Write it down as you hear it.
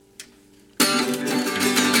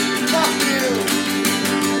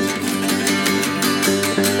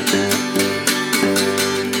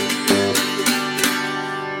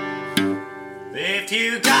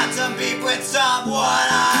some beef with someone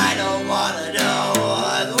I don't wanna know,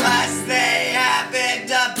 unless they happen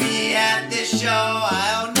to be at this show.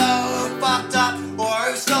 I don't know who fucked up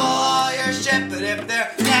or who stole all your shit, but if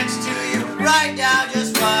they're next to you right now,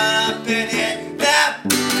 just run up and hit them.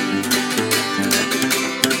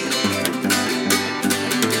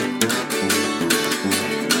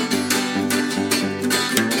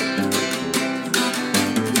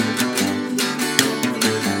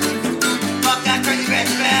 Fuck that crazy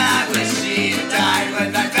bitch, man, I wish she had died.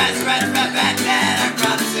 With my best friend prevented her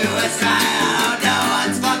from suicide. I don't know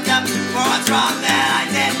what's fucked up or what's wrong that I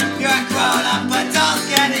did. You're a grown-up adult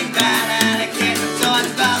getting mad at a kid. Someone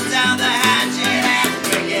fell down the hatch and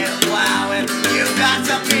bring it. Wow, if you got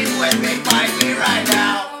some beef with me, fight me right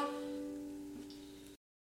now.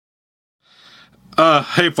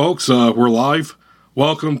 Hey folks, we're live.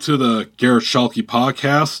 Welcome to the Garret Schuelke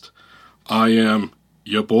podcast. I am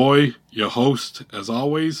your boy, your host, as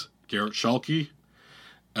always, Garret Schuelke.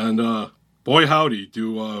 And boy howdy,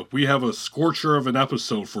 do we have a scorcher of an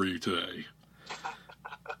episode for you today.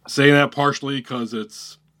 Saying that partially because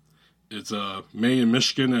it's May in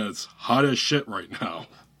Michigan and it's hot as shit right now.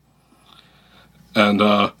 And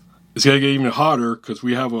it's gonna get even hotter because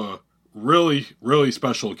we have a really, really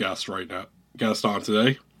special guest on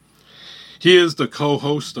today. He is the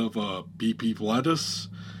co-host of BP Lettuce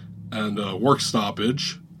and Work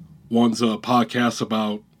Stoppage. One's a podcast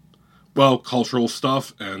about, well, cultural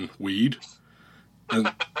stuff and weed.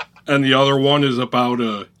 And the other one is about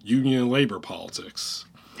union and labor politics.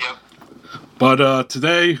 Yep. But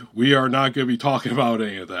today, we are not going to be talking about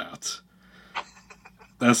any of that.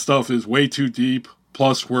 That stuff is way too deep,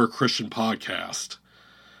 plus we're a Christian podcast.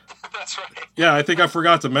 That's right. Yeah, I think I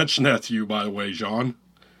forgot to mention that to you, by the way, John.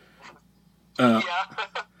 Yeah.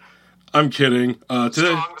 I'm kidding.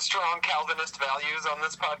 Today, Strong Calvinist values on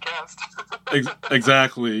this podcast.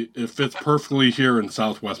 Exactly. It fits perfectly here in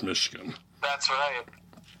Southwest Michigan. That's right.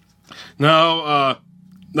 Now,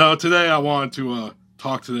 today I wanted to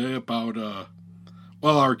talk today about,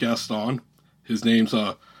 our guest on. His name's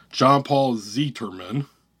John Paul Zigterman.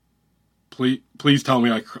 Please tell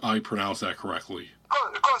me I pronounced that correctly.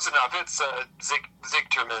 Close enough. It's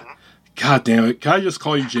Zigterman. God damn it. Can I just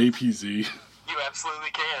call you JPZ? You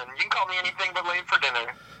absolutely can. You can call me anything but late for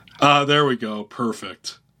dinner. There we go.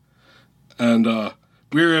 Perfect. And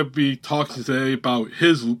we're going to be talking today about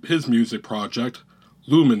his music project,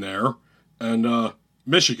 Luminaire, and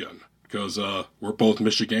Michigan, because we're both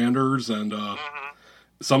Michiganders and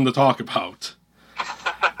something to talk about.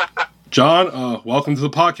 John, welcome to the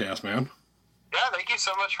podcast, man. Yeah, thank you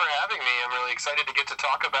so much for having me. I'm really excited to get to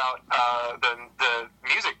talk about the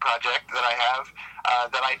music project that I have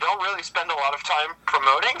that I don't really spend a lot of time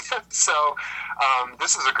promoting. So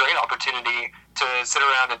this is a great opportunity to sit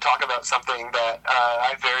around and talk about something that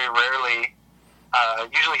I very rarely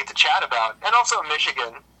usually get to chat about. And also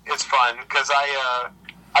Michigan is fun because I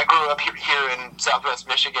grew up here in Southwest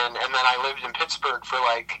Michigan, and then I lived in Pittsburgh for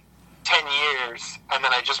like 10 years, and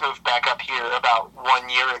then I just moved back up here about 1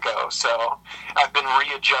 year ago, so I've been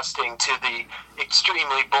readjusting to the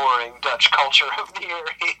extremely boring Dutch culture of the area.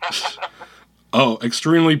 Oh,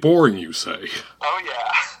 extremely boring, you say? Oh,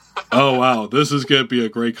 yeah. Oh, wow, this is going to be a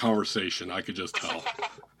great conversation, I could just tell.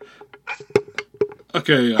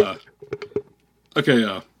 Okay,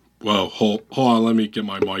 well, hold on, let me get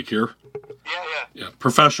my mic here. Yeah.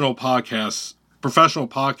 Professional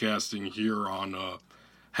podcasting here on,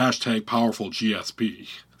 hashtag powerful GSP.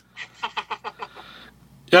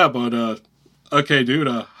 Yeah, but, okay, dude,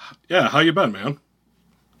 how you been, man?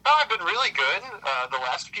 Oh, I've been really good. The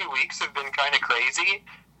last few weeks have been kind of crazy.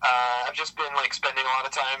 I've just been, spending a lot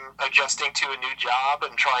of time adjusting to a new job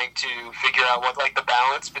and trying to figure out what, the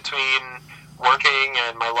balance between working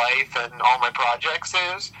and my life and all my projects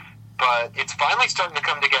is. But it's finally starting to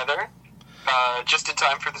come together, just in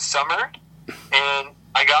time for the summer. And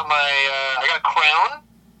I got I got a crown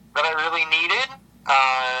that I really needed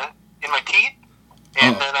in my teeth,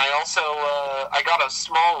 and then I also I got a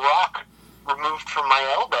small rock removed from my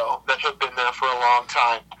elbow that had been there for a long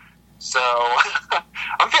time. So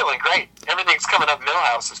I'm feeling great. Everything's coming up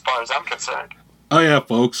Millhouse as far as I'm concerned. Oh yeah,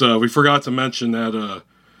 folks. We forgot to mention that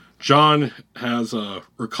John has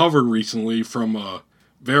recovered recently from a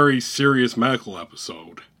very serious medical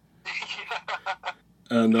episode,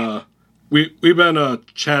 and we've been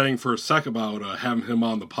chatting for a sec about having him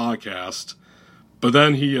on the podcast, but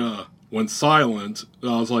then he went silent.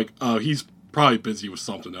 I was like, oh, he's probably busy with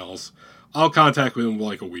something else. I'll contact him in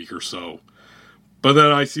a week or so. But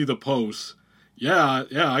then I see the post. Yeah,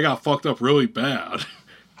 I got fucked up really bad.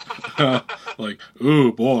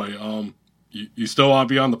 Ooh, boy, you still want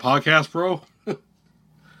to be on the podcast, bro?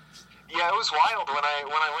 Yeah, it was wild when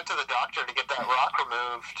I went to the doctor to get that rock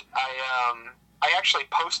removed. I actually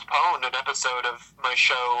postponed an episode of my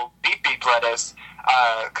show Beep Beep Lettuce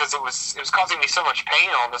because it was causing me so much pain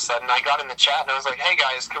all of a sudden. I got in the chat and I was like, "Hey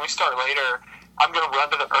guys, can we start later? I'm gonna run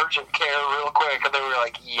to the urgent care real quick." And they were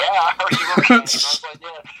like, "Yeah, are you okay?" And I was like,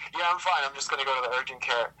 "Yeah, I'm fine. I'm just gonna go to the urgent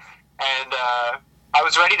care." And I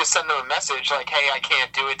was ready to send them a message like, "Hey, I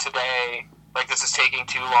can't do it today. Like, this is taking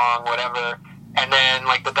too long, whatever." And then,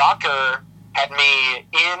 like, the doctor had me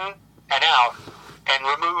in and out and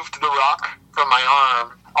removed the rock from my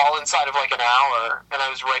arm all inside of, like, an hour. And I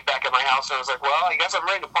was right back at my house, and I was like, well, I guess I'm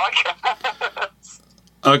ready to podcast.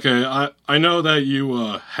 Okay, I know that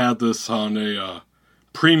you had this on a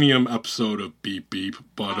premium episode of Beep Beep,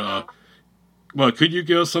 but could you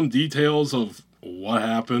give us some details of what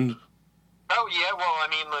happened? Oh, yeah, well, I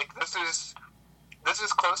mean, like, this is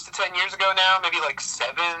close to 10 years ago now, maybe like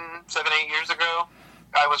 8 years ago.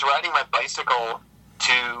 I was riding my bicycle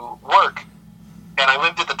to work, and I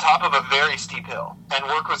lived at the top of a very steep hill, and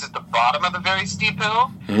work was at the bottom of a very steep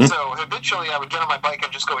hill. Mm-hmm. So habitually I would get on my bike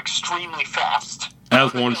and just go extremely fast.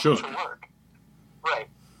 As one should. To work. Right.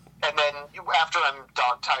 And then after I'm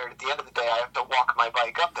dog tired at the end of the day, I have to walk my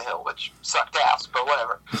bike up the hill, which sucked ass, but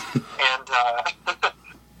whatever. And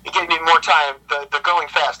it gave me more time. The going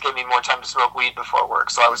fast gave me more time to smoke weed before work,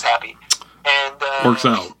 so I was happy. And works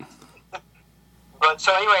out. But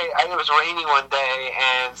so anyway, it was raining one day,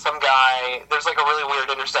 and some guy, there's like a really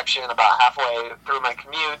weird intersection about halfway through my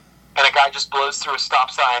commute, and a guy just blows through a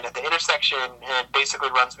stop sign at the intersection and basically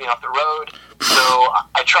runs me off the road. So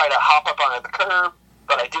I try to hop up onto the curb,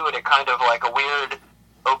 but I do it at kind of like a weird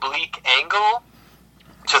oblique angle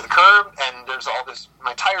to the curb, and there's all this,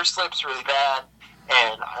 my tire slips really bad.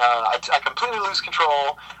 And I completely lose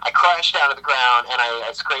control. I crash down to the ground, and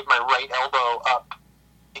I scrape my right elbow up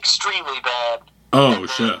extremely bad. Oh, and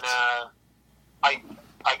shit. Then,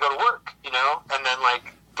 I go to work, you know, and then,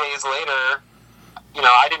 like, days later, you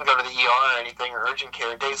know, I didn't go to the ER or anything or urgent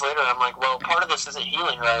care. Days later, I'm like, well, part of this isn't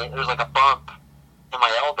healing right. There's, like, a bump in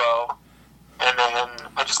my elbow. And then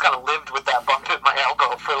I just kind of lived with that bump in my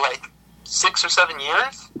elbow for, like, 6 or 7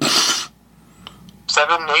 years.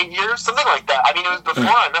 7, 8 years, something like that. I mean, it was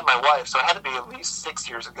before I met my wife, so it had to be at least 6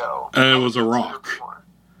 years ago. And it was a rock.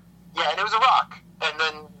 Yeah, and it was a rock. And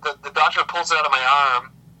then the doctor pulls it out of my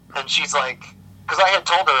arm, and she's like, because I had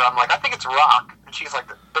told her, I'm like, I think it's a rock. And she's like,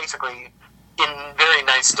 basically, in very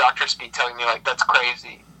nice doctor speak, telling me, like, that's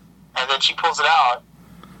crazy. And then she pulls it out,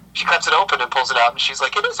 she cuts it open and pulls it out, and she's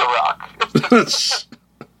like, it is a rock.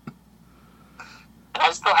 And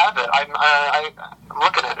I still have it. I'm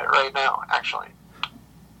looking at it right now, actually.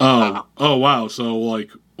 Oh, wow. So,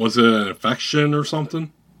 like, was it an infection or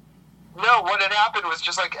something? No, what had happened was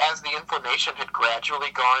just, like, as the inflammation had gradually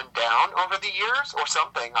gone down over the years or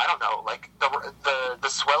something, I don't know, like, the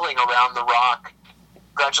swelling around the rock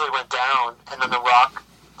gradually went down, and then the rock,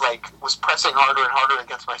 like, was pressing harder and harder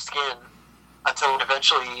against my skin until it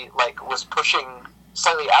eventually, like, was pushing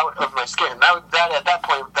slightly out of my skin. That at that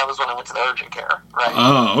point, that was when I went to the urgent care, right?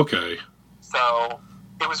 Oh, okay. So,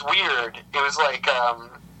 it was weird. It was, like,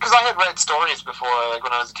 because I had read stories before, like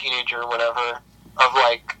when I was a teenager or whatever, of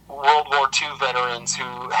like World War II veterans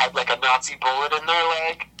who had like a Nazi bullet in their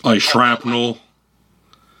leg. Like shrapnel.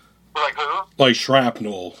 Like who? Like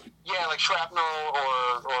shrapnel. Yeah, like shrapnel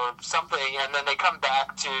or something, and then they come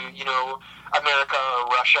back to, you know, America or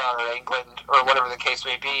Russia or England or whatever the case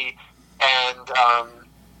may be, and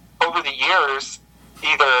over the years,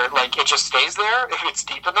 either like it just stays there if it's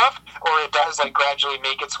deep enough, or it does like gradually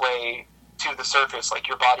make its way to the surface, like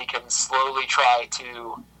your body can slowly try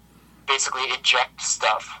to basically eject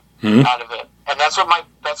stuff out of it, and that's what my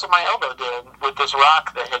elbow did with this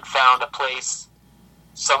rock that had found a place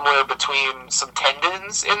somewhere between some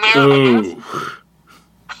tendons in there. Ooh.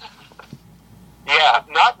 Yeah,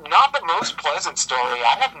 not the most pleasant story.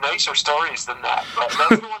 I have nicer stories than that, but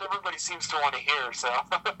that's the one everybody seems to want to hear. So.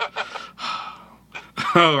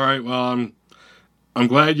 All right. Well, I'm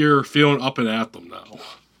glad you're feeling up and at them now.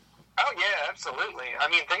 Oh, yeah, absolutely. I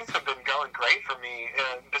mean, things have been going great for me.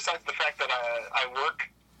 Besides the fact that I work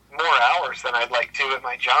more hours than I'd like to at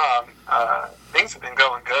my job, things have been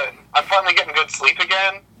going good. I'm finally getting good sleep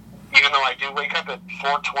again, even though I do wake up at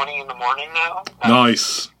 4:20 in the morning now.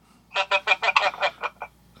 Nice.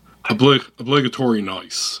 Obligatory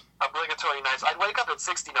nice. Obligatory nice. I'd wake up at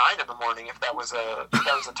 69 in the morning if that was a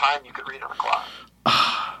time you could read on a clock.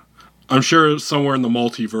 I'm sure somewhere in the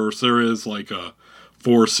multiverse there is like a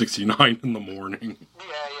 4:69 in the morning.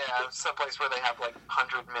 Yeah, someplace where they have like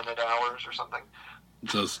 100-minute hours or something.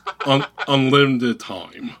 Just unlimited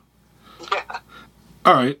time. Yeah.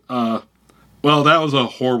 All right. Well, that was a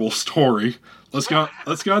horrible story. Let's get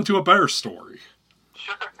on to a better story.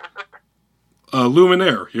 Sure.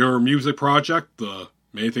 Luminaire, your music project, the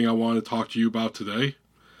main thing I wanted to talk to you about today.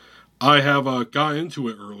 I have got into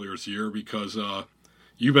it earlier this year because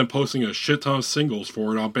you've been posting a shit ton of singles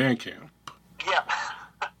for it on Bandcamp. Yeah.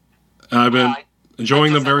 And I've been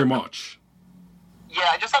enjoying them very much. Yeah,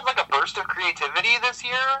 I just had like a burst of creativity this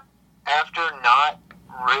year after not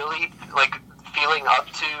really like feeling up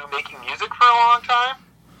to making music for a long time.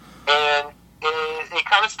 And it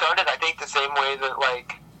kind of started, I think, the same way that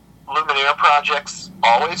like Luminaire projects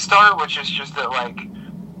always start, which is just that like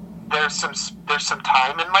there's some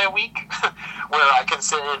time in my week where I can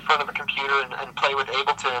sit in front of a computer and play with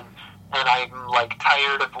Ableton, and I'm like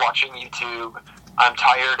tired of watching YouTube. I'm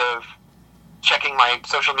tired of checking my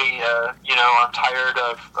social media. You know, I'm tired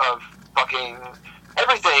of fucking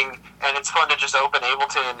everything, and it's fun to just open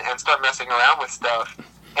Ableton and start messing around with stuff.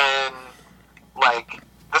 And like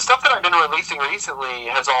the stuff that I've been releasing recently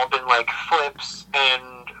has all been like flips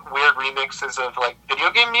and weird remixes of like video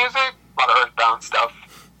game music, a lot of Earthbound stuff,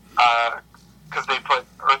 because they put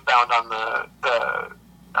Earthbound on the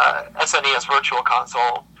SNES Virtual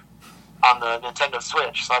Console on the Nintendo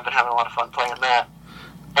Switch, so I've been having a lot of fun playing that,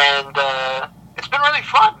 and it's been really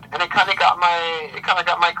fun, and it kind of got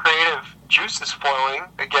my creative juices flowing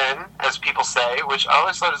again, as people say, which I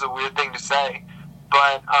always thought is a weird thing to say,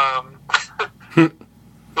 but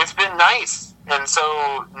it's been nice. And so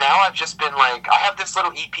now I've just been like, I have this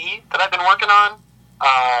little EP that I've been working on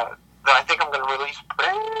that I think I'm going to release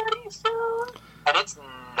pretty soon. And it's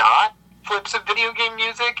not flips of video game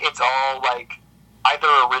music. It's all like either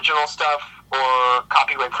original stuff or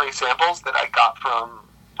copyright-free samples that I got from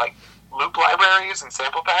like loop libraries and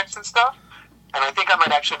sample packs and stuff. And I think I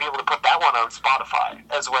might actually be able to put that one on Spotify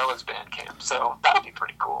as well as Bandcamp. So that'll be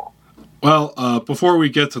pretty cool. Well, before we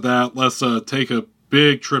get to that, let's take a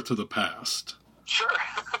big trip to the past. Sure.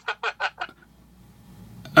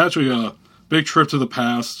 Actually, a big trip to the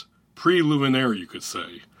past, pre-Luminaire, you could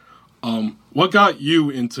say. What got you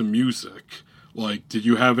into music? Like, did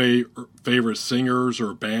you have a favorite singers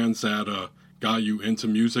or bands that got you into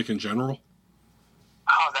music in general?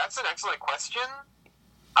 Oh, that's an excellent question.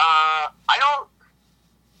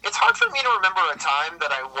 It's hard for me to remember a time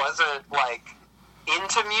that I wasn't, like,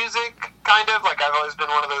 into music, kind of. Like, I've always been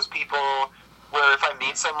one of those people where if I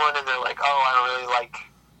meet someone and they're like, oh, I don't really like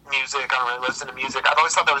music, I don't really listen to music, I've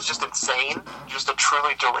always thought that was just insane, just a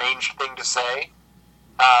truly deranged thing to say.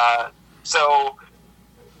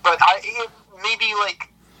 But maybe, like,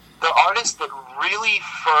 the artist that really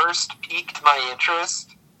first piqued my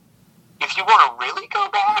interest, if you want to really go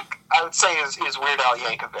back, I would say is Weird Al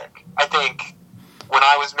Yankovic. I think when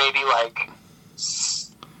I was maybe, like,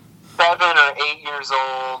 7 or 8 years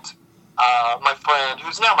old, my friend,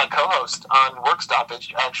 who's now my co-host on Work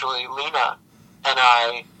Stoppage, actually, Lena, and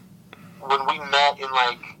I, when we met in,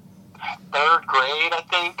 like, 3rd grade, I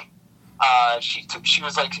think, she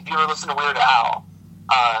was like, have you ever listened to Weird Al?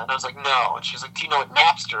 And I was like, no. And she was like, do you know what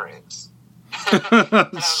Napster is? And I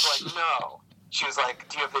was like, no. She was like,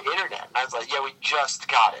 do you have the internet? And I was like, yeah, we just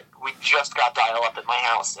got it. We just got dial-up at my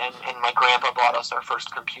house, and my grandpa bought us our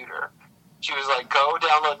first computer. She was like, go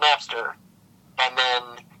download Napster, and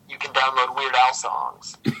then you can download Weird Al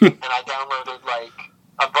songs. And I downloaded, like,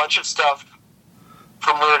 a bunch of stuff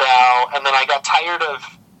from Weird Al, and then I got tired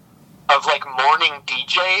of like, morning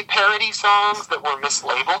DJ parody songs that were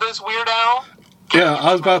mislabeled as Weird Al. Yeah,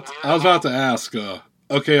 I was about to ask,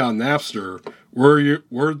 okay, on Napster,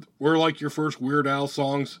 were like your first Weird Al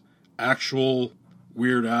songs actual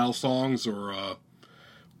Weird Al songs, or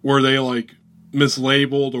were they, like,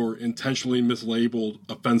 mislabeled or intentionally mislabeled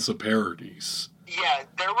offensive parodies? Yeah,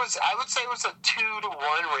 I would say it was a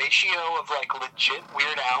 2-to-1 ratio of, like, legit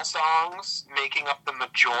Weird Al songs making up the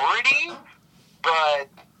majority, but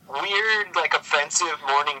weird, like, offensive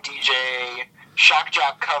morning DJ, shock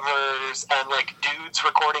jock covers, and, like, dudes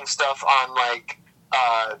recording stuff on, like,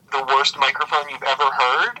 the worst microphone you've ever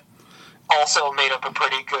heard also made up a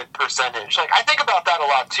pretty good percentage. Like, I think about that a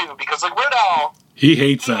lot, too, because, like, Weird Al... He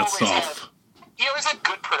hates that stuff. He always had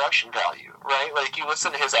good production value, right? Like, you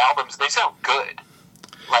listen to his albums, they sound good.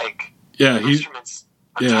 Like, yeah, the instruments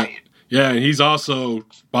are tight. Yeah, and he's also,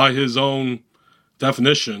 by his own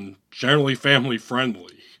definition, generally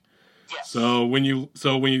family-friendly. Yes. So when you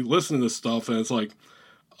listen to this stuff, and it's like,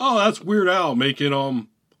 oh, that's Weird Al making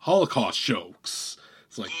Holocaust jokes.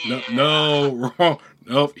 It's like, yeah. No, wrong.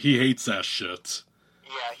 Nope, he hates that shit.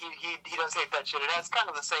 Yeah, he does hate that shit. It has kind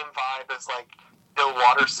of the same vibe as, like, Bill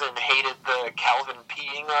Watterson hated the Calvin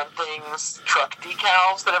peeing on things truck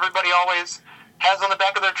decals that everybody always has on the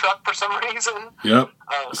back of their truck for some reason. Yep.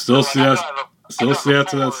 Still see that. Still see that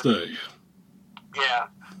to this day. Yeah.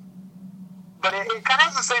 But it kind of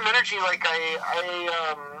has the same energy. Like,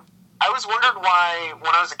 I always wondered why,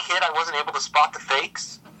 when I was a kid, I wasn't able to spot the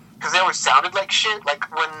fakes. Because they always sounded like shit. Like,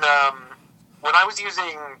 when I was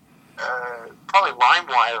using probably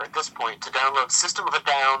LimeWire at this point to download System of a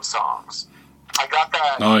Down songs, I got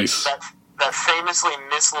that nice. that famously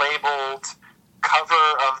mislabeled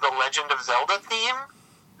cover of the Legend of Zelda theme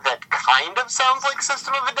that kind of sounds like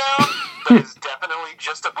System of a Down, but is definitely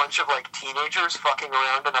just a bunch of like teenagers fucking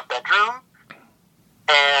around in a bedroom.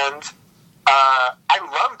 And I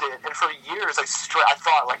loved it, and for years I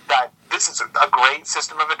thought like that this is a great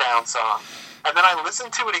System of a Down song. And then I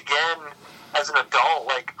listened to it again as an adult,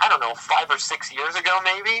 like, I don't know, 5 or 6 years ago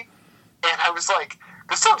maybe, and I was like,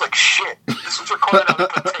 this sounds like shit. This was recorded on a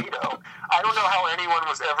potato. I don't know how anyone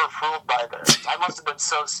was ever fooled by this. I must have been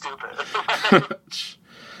so stupid.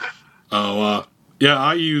 Yeah,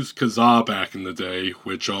 I used Kazaa back in the day,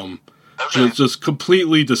 which just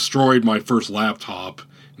completely destroyed my first laptop,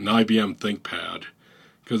 an IBM ThinkPad,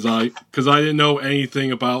 because I didn't know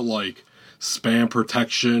anything about like spam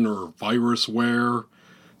protection or virusware.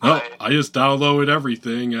 No, Right. I just downloaded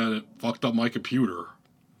everything and it fucked up my computer.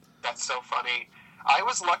 That's so funny. I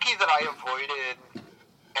was lucky that I avoided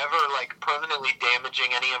ever like permanently damaging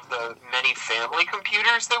any of the many family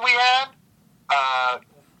computers that we had.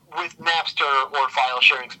 With Napster or file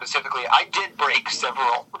sharing specifically, I did break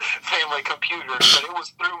several family computers, but it was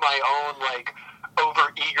through my own like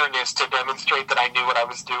over-eagerness to demonstrate that I knew what I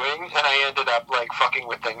was doing, and I ended up like fucking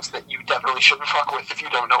with things that you definitely shouldn't fuck with if you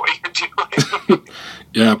don't know what you're doing.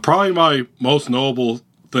 Yeah, probably my most notable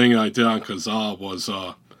thing I did on Kazaa was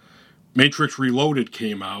Matrix Reloaded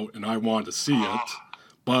came out, and I wanted to see it,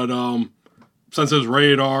 but since it's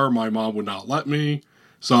rated R, my mom would not let me,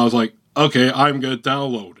 so I was like, okay, I'm going to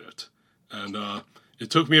download it. And it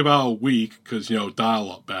took me about a week, because,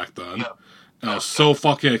 dial-up back then. Yep. And I was so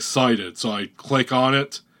fucking excited, so I click on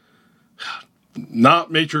it.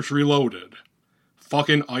 Not Matrix Reloaded.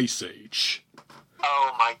 Fucking Ice Age.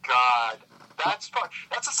 Oh my god. That's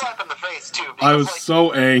a slap in the face, too. Because, I was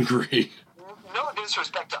so angry. No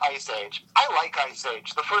disrespect to Ice Age. I like Ice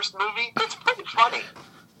Age. The first movie, it's pretty funny.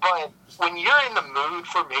 But when you're in the mood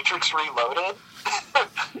for Matrix Reloaded,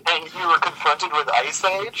 and you were confronted with Ice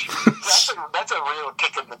Age, that's a real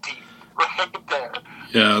kick in the teeth right there.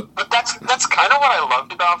 Yeah. But that's kind of what I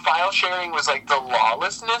loved about file sharing, was like the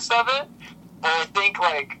lawlessness of it. And I think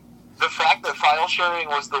like the fact that file sharing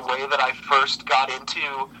was the way that I first got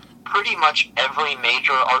into pretty much every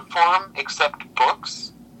major art form except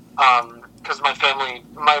books. Because my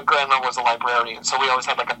grandma was a librarian, so we always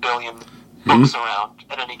had like a billion books around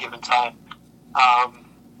at any given time.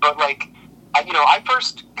 But like, I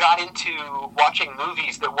first got into watching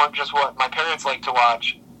movies that weren't just what my parents liked to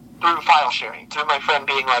watch through file sharing, through my friend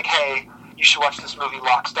being like, hey, you should watch this movie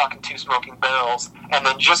Lock, Stock, and Two Smoking Barrels. And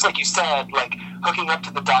then just like you said, like hooking up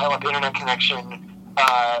to the dial-up internet connection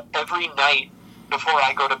every night before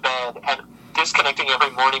I go to bed and disconnecting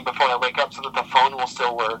every morning before I wake up so that the phone will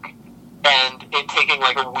still work. And it taking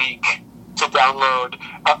like a week to download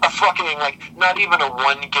a fucking, like, not even a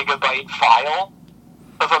 1 gigabyte file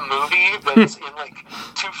of a movie that's in like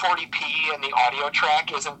 240p and the audio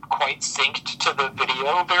track isn't quite synced to the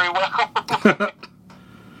video very well.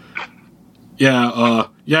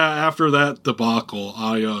 Yeah, after that debacle,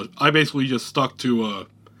 I basically just stuck to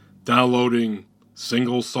downloading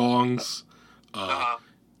single songs,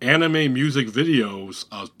 anime music videos.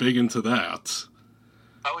 I was big into that.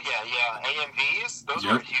 Oh yeah, AMVs, those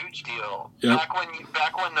were a huge deal. Yep.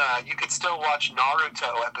 Back when you could still watch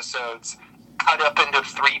Naruto episodes cut up into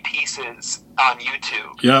 3 pieces on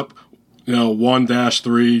YouTube. Yep.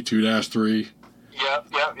 1-3, 2-3.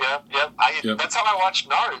 Yep. That's how I watched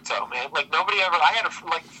Naruto, man. Like, nobody ever...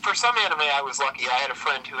 for some anime, I was lucky. I had a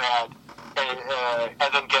friend who had an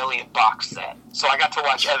Evangelion box set. So I got to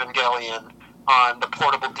watch Evangelion on the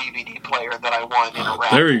portable DVD player that I won in a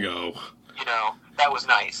raffle. There you go. That was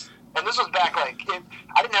nice. And this was back, I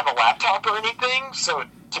didn't have a laptop or anything, so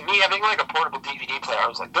to me, having, a portable DVD player, I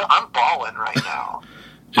was like, I'm balling right now.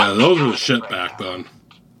 Yeah, those were the shit back then.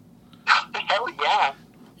 Hell yeah.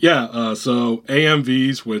 Yeah, so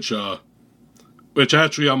AMVs, which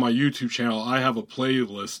actually on my YouTube channel, I have a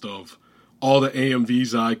playlist of all the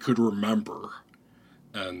AMVs I could remember.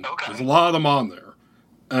 And there's a lot of them on there.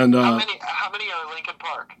 And how many are Linkin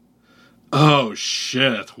Park? Oh,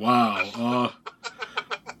 shit. Wow.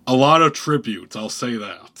 A lot of tributes, I'll say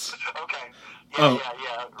that. Okay. Yeah.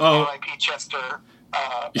 R.I.P. Chester.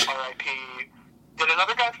 R.I.P. Did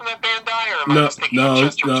another guy from that band die, or am I just thinking of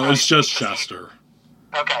Chester? No, it's just Chester.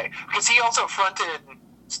 Okay. Because he also fronted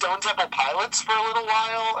Stone Temple Pilots for a little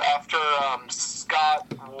while after Scott,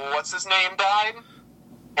 what's his name, died,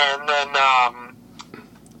 and then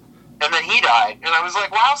he died, and I was like,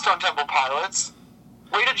 wow, Stone Temple Pilots,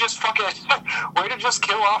 way to just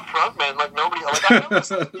kill off frontmen like nobody. Like, I know you're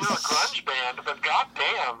a grunge band, but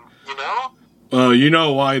goddamn, you know. You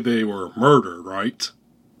know why they were murdered, right?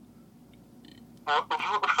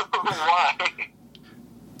 Why?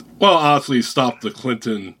 Well, obviously, stop the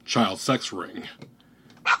Clinton child sex ring.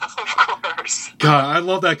 Of course. God, I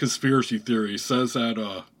love that conspiracy theory. It says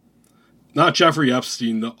that, not Jeffrey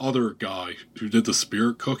Epstein, the other guy who did the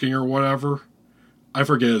spirit cooking or whatever. I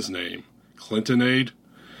forget his name. Clinton aide.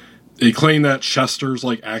 They claim that Chester's,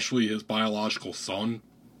 like, actually his biological son.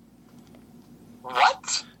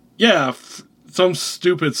 What? Yeah, some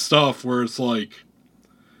stupid stuff where it's like,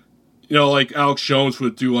 you know, like Alex Jones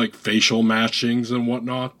would do, like, facial matchings and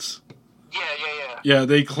whatnot. Yeah. Yeah,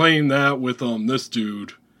 they claim that with, this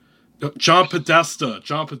dude. John Podesta.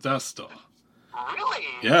 Really?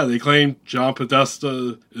 Yeah, they claim John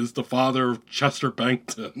Podesta is the father of Chester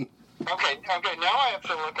Bennington. Okay, now I have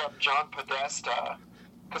to look up John Podesta,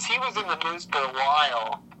 because he was in the news for a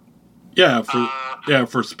while. Yeah,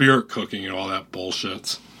 for spirit cooking and all that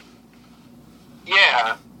bullshit.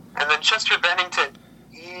 Yeah, and then Chester Bennington,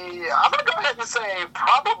 I'm going to go ahead and say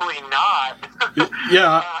probably not.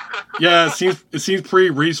 Yeah, it seems pretty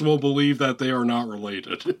reasonable to believe that they are not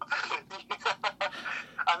related.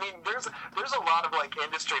 I mean, there's a lot of, like,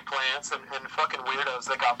 industry plants and fucking weirdos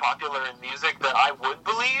that got popular in music that I would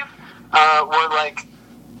believe were, like,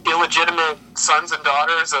 illegitimate sons and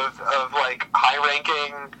daughters of like,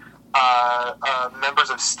 high-ranking members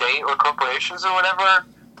of state or corporations or whatever.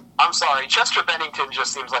 I'm sorry, Chester Bennington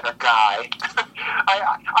just seems like a guy.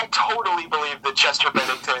 I totally believe that Chester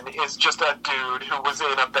Bennington is just a dude who was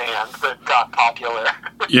in a band that got popular.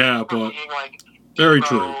 Yeah, but being, like, very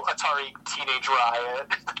true. Atari Teenage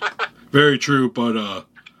Riot. Very true, but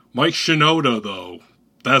Mike Shinoda, though,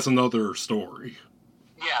 that's another story.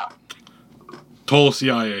 Yeah. Total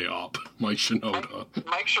CIA op, Mike Shinoda.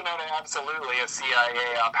 Mike Shinoda, absolutely a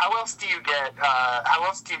CIA op. How else do you get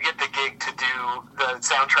the gig to do the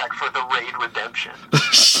soundtrack for The Raid Redemption?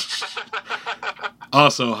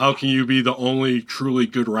 Also, how can you be the only truly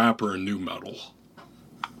good rapper in nu metal?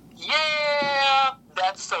 Yeah,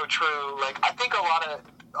 that's so true. Like, I think a lot of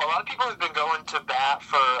people have been going to bat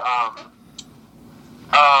for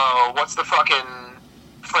what's the fucking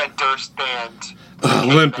Fred Durst band?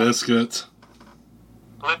 Limp Bizkit.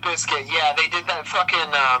 Limp Bizkit, yeah, they did that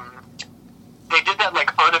fucking,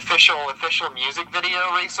 like, official music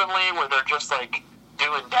video recently where they're just, like,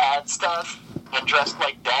 doing dad stuff and dressed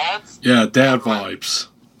like dads. Yeah, dad vibes.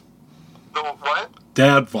 The what?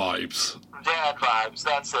 Dad vibes. Dad vibes,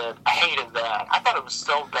 that's it. I hated that. I thought it was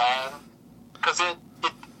so bad. Because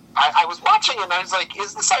I was watching it and I was like,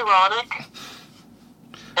 is this ironic?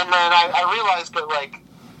 And then I realized that, like,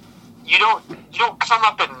 you don't come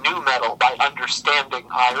up in nu metal by understanding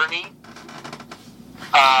irony.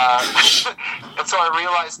 And so I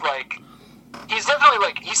realized, like, he's definitely,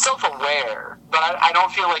 like, he's self-aware, but I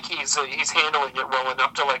don't feel like he's handling it well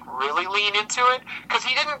enough to, like, really lean into it, because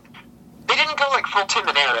they didn't go, like, full Tim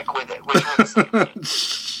and Eric with it, which would have saved it.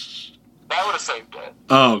 That would have saved it.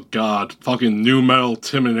 Oh, God. Fucking nu metal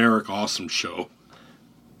Tim and Eric awesome show.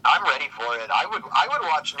 I'm ready for it. I would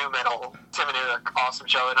watch nu metal Tim and Eric awesome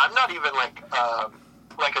show, and I'm not even like a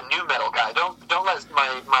nu metal guy. Don't let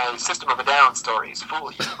my System of a Down stories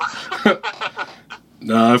fool you.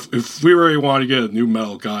 Nah, if we really want to get a nu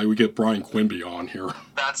metal guy, we get Brian Quimby on here.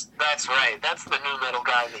 That's right. That's the nu metal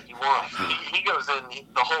guy that you want. He goes in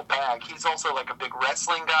the whole bag. He's also like a big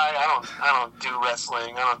wrestling guy. I don't do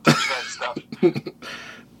wrestling. I don't touch that stuff.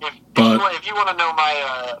 If you want to know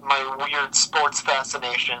my weird sports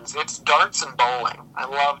fascinations, it's darts and bowling. I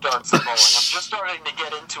love darts and bowling. I'm just starting to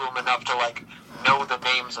get into them enough to, like, know the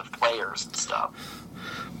names of players and stuff.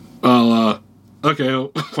 Well, okay.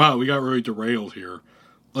 Wow, we got really derailed here.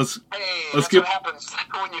 Let's what happens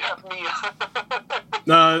when you have me.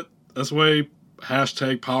 Nah, that's the way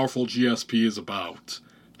 #powerful GSP is about.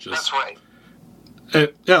 That's right.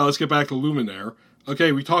 Yeah, let's get back to Luminaire.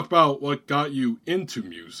 Okay, we talked about what got you into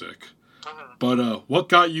music, but what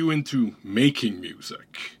got you into making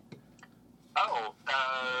music?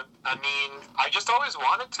 I mean, I just always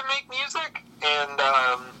wanted to make music, and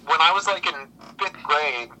when I was, like, in 5th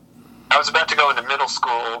grade, I was about to go into middle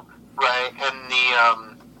school, right, and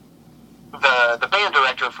the band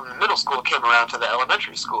director from the middle school came around to the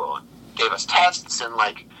elementary school and gave us tests and,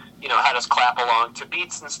 like, you know, had us clap along to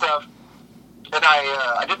beats and stuff, and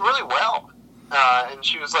I did really well. And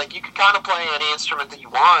she was like, you can kind of play any instrument that you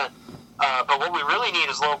want, but what we really need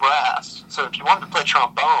is low brass. So if you wanted to play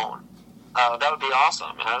trombone, that would be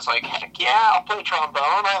awesome. And I was like, heck yeah, I'll play trombone.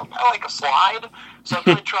 I like a slide. So I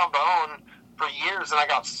played trombone for years, and I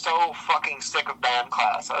got so fucking sick of band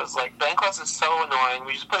class. I was like, band class is so annoying.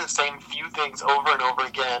 We just play the same few things over and over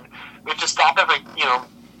again. We have to stop every,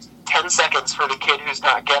 10 seconds for the kid who's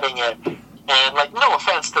not getting it. And, like, no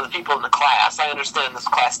offense to the people in the class. I understand this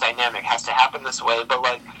class dynamic has to happen this way, but,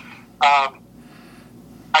 like,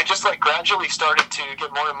 I just, like, gradually started to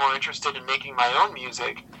get more and more interested in making my own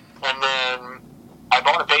music. And then I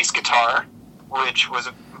bought a bass guitar, which was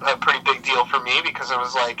a pretty big deal for me because I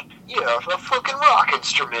was like, yeah, a fucking rock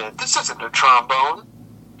instrument. This isn't a trombone.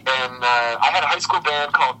 And I had a high school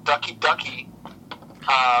band called Ducky Ducky,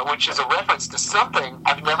 which is a reference to something.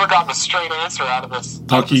 I've never gotten a straight answer out of this.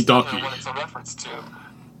 Ducky Ducky. What it's a reference to.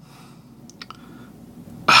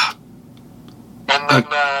 And then,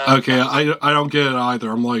 okay, I don't get it either.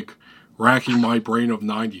 I'm like racking my brain of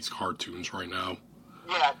 90s cartoons right now.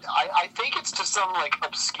 Yeah, I think it's to some, like,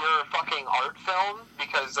 obscure fucking art film,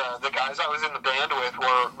 because the guys I was in the band with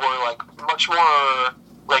were like, much more,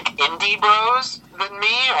 like, indie bros than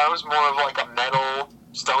me. I was more of, like, a metal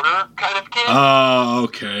stoner kind of kid. Oh,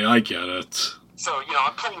 okay, I get it. So,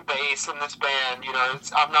 I'm playing bass in this band,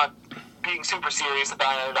 I'm not being super serious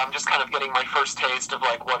about it. I'm just kind of getting my first taste of,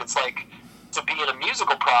 like, what it's like to be in a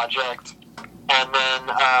musical project. And then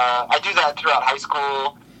I do that throughout high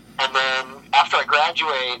school. And then after I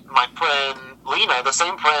graduate, my friend Lena, the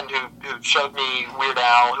same friend who showed me Weird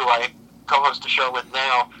Al, who I co-host a show with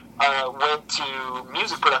now, went to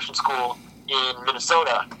music production school in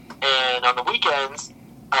Minnesota. And on the weekends,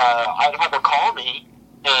 I'd have her call me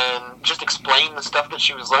and just explain the stuff that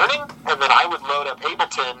she was learning. And then I would load up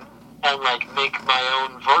Ableton and, like, make my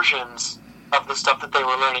own versions of the stuff that they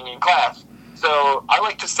were learning in class. So I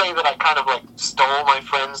like to say that I kind of, like, stole my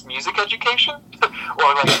friend's music education,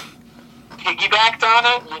 or, like, piggybacked on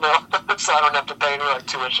it, so I don't have to pay her, like,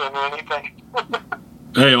 tuition or anything.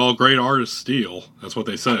 Hey, all great artists steal. That's what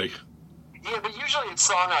they say. Yeah, but usually it's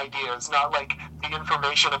song ideas, not, like, the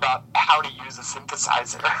information about how to use a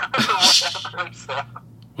synthesizer or whatever. So.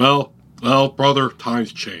 Well, brother,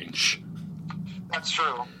 times change. That's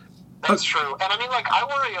true. That's true. And, I mean, like, I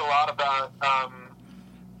worry a lot about,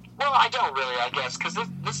 well, I don't really, I guess, because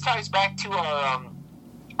this ties back to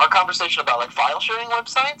our conversation about, like, file sharing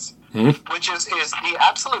websites, which is the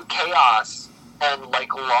absolute chaos and,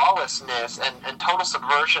 like, lawlessness and total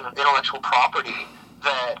subversion of intellectual property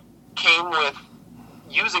that came with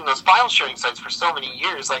using those file sharing sites for so many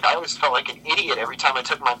years. Like, I always felt like an idiot every time I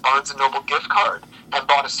took my Barnes & Noble gift card and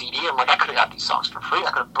bought a CD. I'm like, I could have got these songs for free.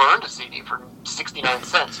 I could have burned a CD for 69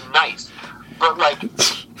 cents. Nice. But, like...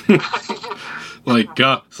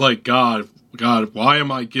 God, why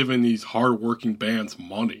am I giving these hard-working bands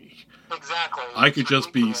money? Exactly. I could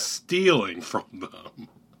just be stealing from them.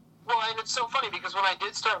 Well, and it's so funny because when I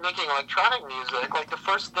did start making electronic music, like, the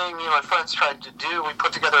first thing my friends tried to do, we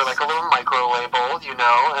put together, like, a little micro label,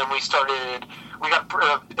 and we got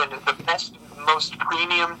the best, most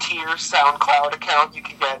premium tier SoundCloud account you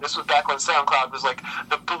could get. This was back when SoundCloud was, like,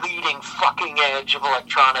 the bleeding fucking edge of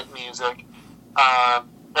electronic music.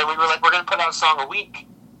 And we were like, we're going to put out a song a week,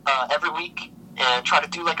 every week, and try to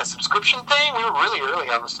do, like, a subscription thing. We were really early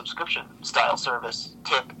on the subscription-style service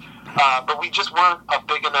tip. But we just weren't a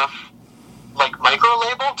big enough, like,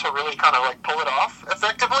 micro-label to really kind of, like, pull it off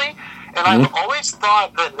effectively. And I've always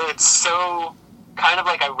thought that it's so kind of,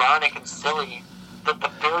 like, ironic and silly that the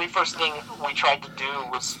very first thing we tried to do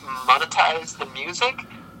was monetize the music,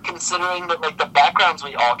 considering that, like, the backgrounds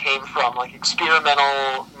we all came from, like,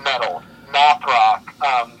 experimental metal, math rock,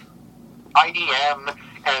 IDM,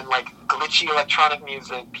 and, like, glitchy electronic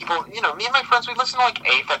music. People, me and my friends, we listen to, like,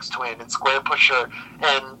 Aphex Twin and Square Pusher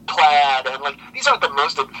and Plaid, and, like, these aren't the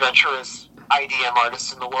most adventurous IDM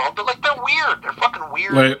artists in the world, but, like, they're weird. They're fucking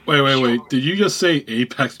weird. Wait. Did you just say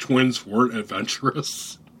Aphex Twins weren't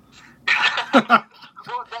adventurous? Well,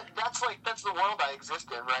 that's the world I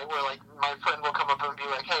exist in, right? Where, like, my friend will come up and be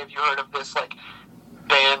like, hey, have you heard of this, like,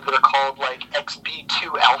 band that are called, like,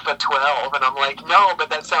 XB2 Alpha 12, and I'm like, no, but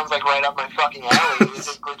that sounds like right up my fucking alley. Is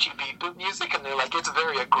it glitchy beat boop music? And they're like, it's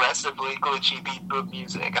very aggressively glitchy beat boop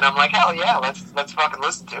music. And I'm like, hell yeah, let's fucking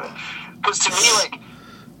listen to it. Because to me, like,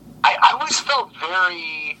 I always felt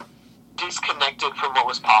very disconnected from what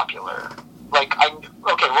was popular. Like, let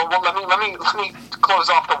me close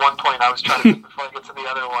off the one point I was trying to make before I get to the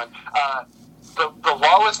other one. the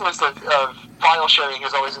lawlessness of file sharing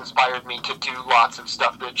has always inspired me to do lots of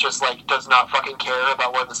stuff that just like does not fucking care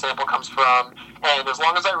about where the sample comes from. And as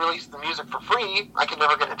long as I release the music for free, I can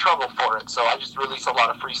never get in trouble for it. So I just release a lot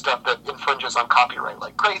of free stuff that infringes on copyright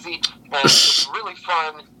like crazy. And it's really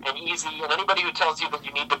fun and easy. And anybody who tells you that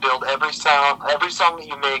you need to build every song that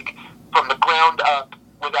you make from the ground up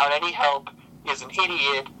without any help is an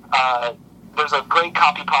idiot. There's a great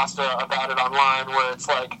copy pasta about it online where it's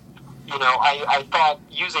like, you know, I thought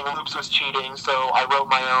using loops was cheating, so I wrote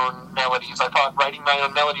my own melodies. I thought writing my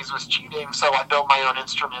own melodies was cheating, so I built my own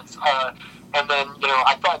instruments. And then, you know,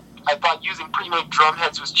 I thought using pre-made drum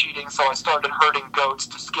heads was cheating, so I started herding goats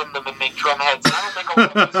to skin them and make drum heads. And I don't make a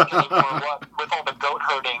lot of music anymore with all the goat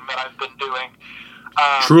herding that I've been doing.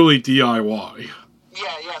 Truly DIY.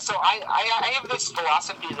 Yeah. So I have this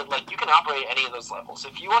philosophy that, like, you can operate any of those levels.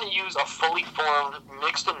 If you want to use a fully formed,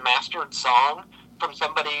 mixed and mastered song from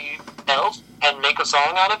somebody else and make a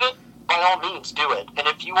song out of it, by all means do it. And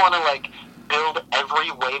if you want to, like, build every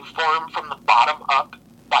waveform from the bottom up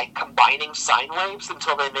by combining sine waves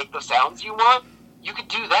until they make the sounds you want, you could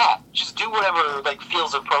do that. Just do whatever, like,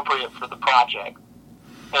 feels appropriate for the project.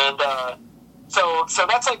 And so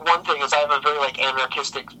that's, like, one thing is I have a very, like,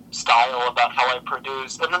 anarchistic style about how I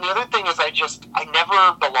produce. And then the other thing is I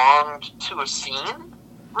never belonged to a scene,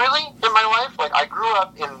 really, in my life. Like, I grew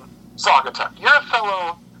up in Saugatuck. You're a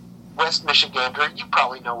fellow West Michigander. You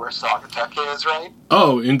probably know where Saugatuck is, right?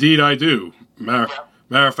 Oh, indeed I do. Matter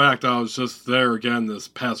of fact, I was just there again this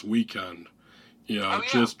past weekend. You know,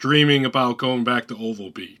 just dreaming about going back to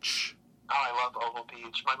Oval Beach. Oh, I love Oval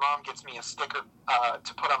Beach. My mom gets me a sticker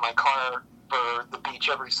to put on my car for the beach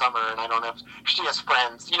every summer, and I don't have... She has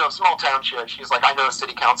friends. You know, small town shit. She's like, I know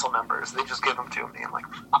city council members. They just give them to me. I'm like,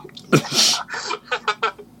 fuck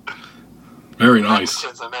yeah. Very nice.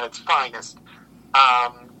 Nepotism at its finest.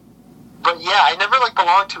 But yeah, I never, like,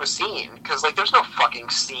 belonged to a scene, because, like, there's no fucking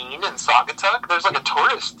scene in Saugatuck. There's, like, a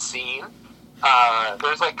tourist scene.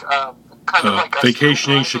 There's, like, kind of like a...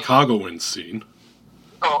 Vacationing Chicagoans scene.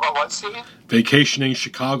 Oh, what scene? Vacationing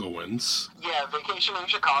Chicagoans. Yeah, vacationing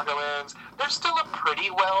Chicagoans. There's still a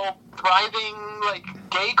pretty well thriving, like,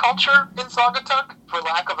 gay culture in Saugatuck, for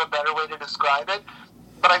lack of a better way to describe it.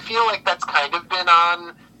 But I feel like that's kind of been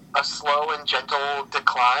on a slow and gentle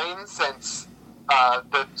decline since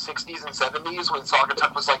the 60s and 70s, when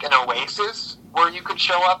Saugatuck was like an oasis where you could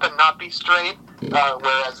show up and not be straight,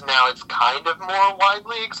 whereas now it's kind of more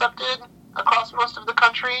widely accepted across most of the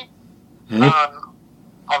country. Mm-hmm.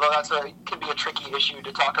 Although can be a tricky issue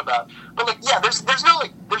to talk about. But, like, yeah, there's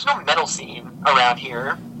no metal scene around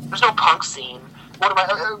here. There's no punk scene. What am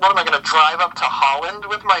I going to drive up to Holland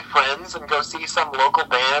with my friends and go see some local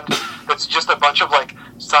band that's just a bunch of, like,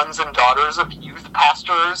 sons and daughters of youth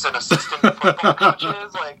pastors and assistant football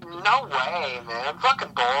coaches? Like, no way, man.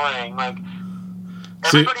 Fucking boring. Like,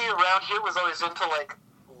 everybody around here was always into, like,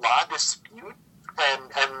 La Dispute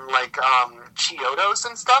and like, Chiodos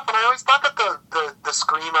and stuff, and I always thought that the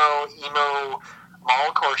screamo, emo,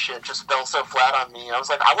 mallcore shit just fell so flat on me. I was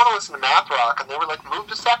like, I want to listen to math rock, and they were like, move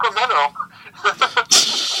to Sacramento.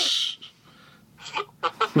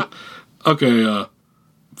 Okay,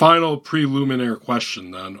 final preliminary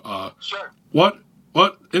question then. Sure. What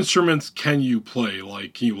instruments can you play?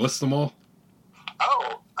 Like, can you list them all?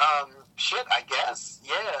 Oh, shit, I guess.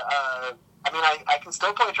 Yeah, I mean, I can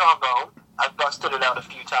still play trombone. I've busted it out a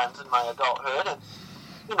few times in my adulthood, and,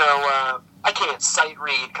 you know, I can't sight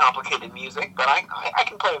read complicated music, but I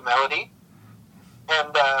can play a melody. And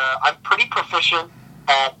I'm pretty proficient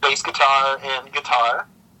at bass guitar and guitar.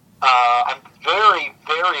 I'm very,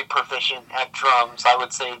 very proficient at drums. I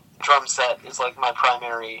would say drum set is like my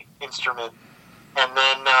primary instrument. And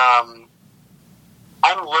then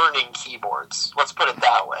I'm learning keyboards. Let's put it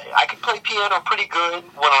that way. I could play piano pretty good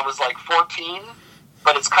when I was like 14,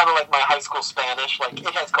 but it's kind of like my high school Spanish. Like, it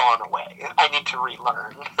has gone away. I need to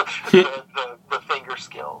relearn the finger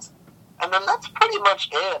skills. And then that's pretty much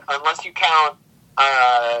it, unless you count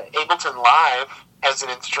Ableton Live as an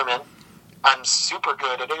instrument. I'm super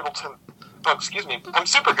good at Ableton. Oh, excuse me. I'm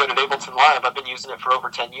super good at Ableton Live. I've been using it for over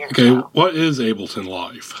 10 years Okay, now. What is Ableton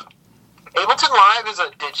Live? Ableton Live is a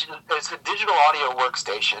digital audio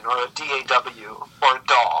workstation, or a DAW, or a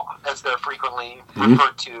DAW, as they're frequently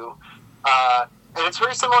referred to. And it's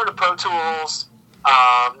very similar to Pro Tools.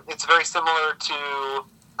 It's very similar to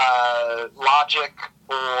Logic,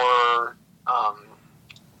 or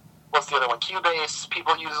what's the other one? Cubase.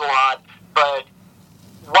 People use a lot. But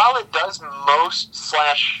while it does most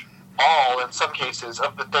 / all, in some cases,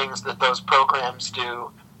 of the things that those programs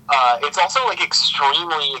do, it's also like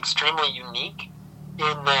extremely, extremely unique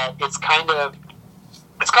in that it's kind of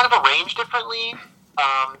it's kind of arranged differently,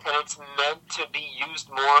 and it's meant to be used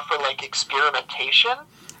more for like experimentation,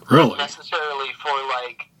 Really? not necessarily for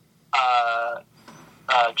like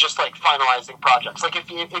just like finalizing projects. Like if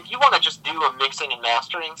you want to just do a mixing and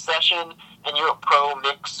mastering session, and you're a pro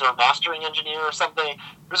mix or mastering engineer or something,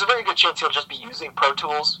 there's a very good chance you'll just be using Pro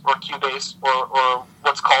Tools or Cubase or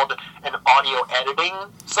what's called an audio editing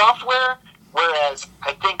software. Whereas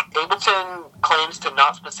I think Ableton claims to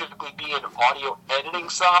not specifically be an audio editing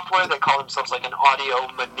software. They call themselves like an audio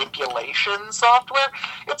manipulation software.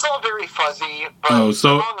 It's all very fuzzy, but the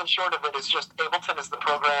long and short of it is just Ableton is the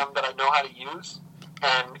program that I know how to use,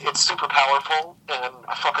 and it's super powerful, and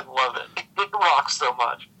I fucking love it. It rocks so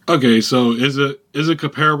much. Okay, so is it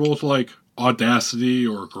comparable to like Audacity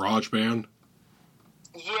or GarageBand?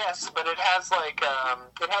 Yes, but it has like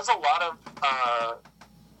it has a lot of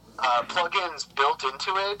plugins built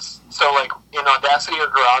into it. So like in Audacity or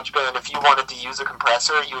GarageBand, if you wanted to use a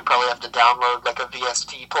compressor, you would probably have to download like a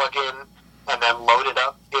VST plugin and then load it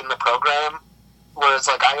up in the program. Whereas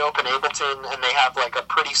like I open Ableton and they have like a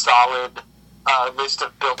pretty solid list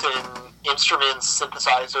of built-in instruments,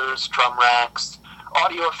 synthesizers, drum racks,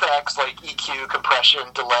 audio effects like EQ, compression,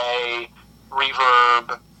 delay,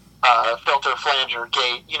 reverb, filter, flanger,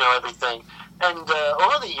 gate, everything. And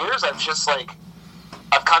over the years,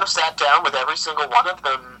 I've kind of sat down with every single one of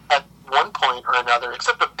them at one point or another,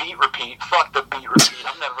 except the beat repeat. Fuck the beat repeat.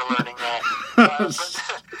 I'm never learning that.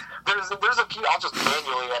 But there's a few. I'll just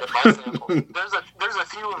manually edit my samples. There's a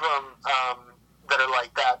few of them that are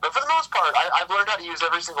like that. But for the most part, I've learned how to use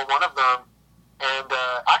every single one of them. And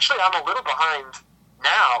actually, I'm a little behind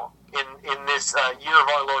now in this year of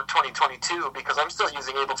our Lord 2022 because I'm still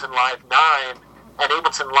using Ableton Live 9, and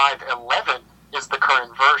Ableton Live 11 is the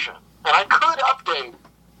current version. And I could update,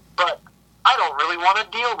 but I don't really want to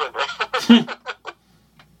deal with it.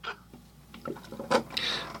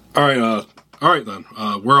 All right then.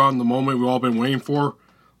 We're on the moment we've all been waiting for.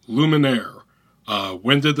 Luminaire.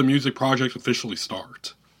 When did the music project officially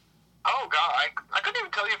start? Oh god, I couldn't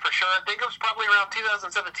even tell you for sure. I think it was probably around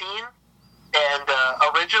 2017. And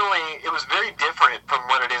originally, it was very different from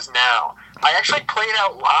what it is now. I actually played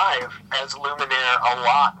out live as Luminaire a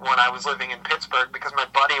lot when I was living in Pittsburgh because my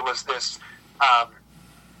buddy was this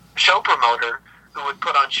show promoter who would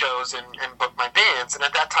put on shows and book my bands. And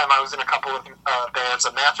at that time, I was in a couple of bands,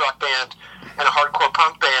 a math rock band and a hardcore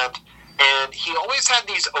punk band. And he always had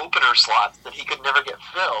these opener slots that he could never get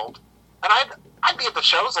filled. And I'd be at the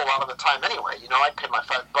shows a lot of the time anyway. I'd pay my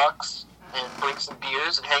 $5 and drink some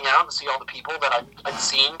beers and hang out and see all the people that I'd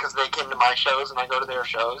seen because they came to my shows and I go to their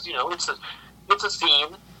shows. It's a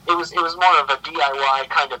scene. It was more of a DIY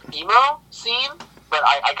kind of emo scene, but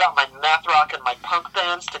I got my math rock and my punk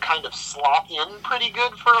bands to kind of slot in pretty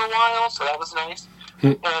good for a while, so that was nice.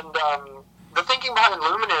 And the thinking behind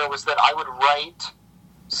Luminaire was that I would write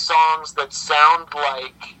songs that sound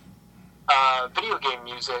like video game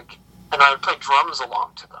music, and I would play drums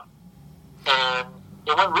along to them. And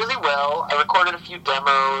it went really well. I recorded a few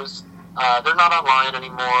demos. They're not online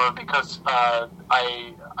anymore because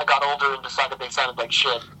I got older and decided they sounded like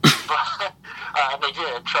shit. And they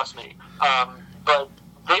did, trust me. But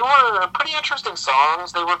they were pretty interesting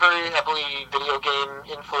songs. They were very heavily video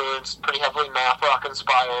game influenced, pretty heavily math rock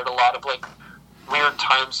inspired, a lot of like weird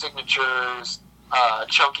time signatures,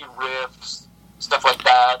 chunky riffs, stuff like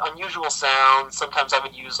that, unusual sounds. Sometimes I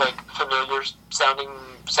would use like familiar sounding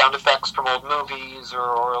sound effects from old movies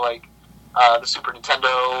or like the Super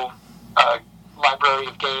Nintendo library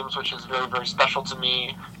of games, which is very, very special to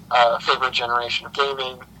me, favorite generation of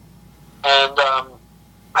gaming. And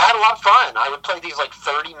I had a lot of fun. I would play these like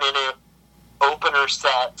 30-minute opener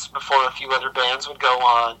sets before a few other bands would go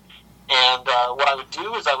on. And what I would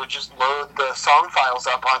do is I would just load the song files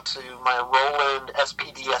up onto my Roland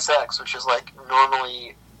SPDSX, which is like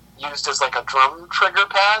normally used as like a drum trigger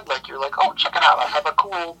pad. Like you're like, oh, check it out, I have a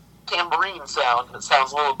cool tambourine sound that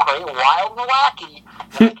sounds a little crazy, wild and wacky,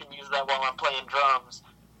 and I can use that while I'm playing drums.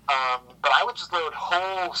 But I would just load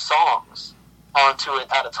whole songs onto it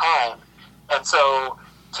at a time. And so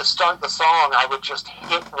to start the song, I would just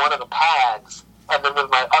hit one of the pads, and then with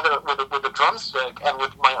my other, with the drumstick, and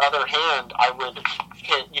with my other hand, I would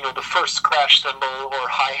hit, the first crash cymbal or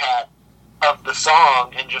hi-hat of the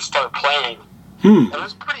song and just start playing. And it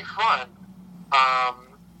was pretty fun.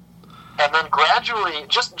 And then gradually,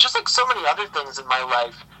 just like so many other things in my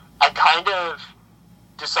life, I kind of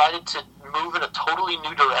decided to move in a totally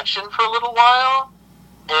new direction for a little while,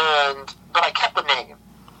 but I kept the name.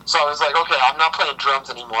 So I was like, okay, I'm not playing drums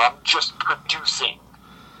anymore. I'm just producing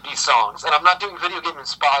these songs. And I'm not doing video game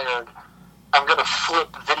inspired. I'm going to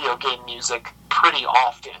flip video game music pretty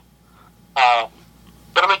often.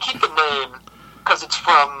 But I'm going to keep the name because it's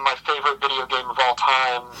from my favorite video game of all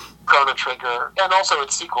time, Chrono Trigger, and also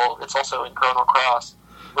its sequel. It's also in Chrono Cross,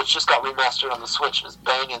 which just got remastered on the Switch. It's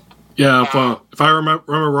banging. Yeah, if I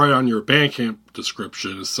remember right on your Bandcamp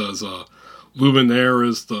description, it says Luminaire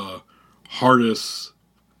is the hardest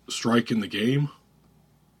strike in the game.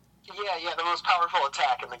 Yeah, the most powerful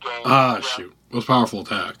attack in the game. Shoot. Most powerful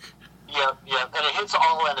attack. Yep, and it hits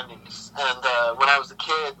all enemies. And when I was a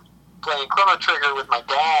kid playing Chrono Trigger with my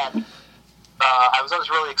dad, I was always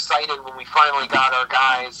really excited when we finally got our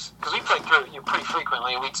guys, because we played through it pretty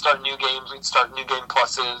frequently. We'd start new games, we'd start new game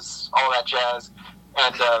pluses, all that jazz.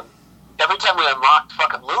 And every time we unlocked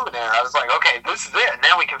fucking Luminaire, I was like, okay, this is it.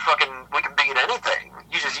 Now we can beat anything.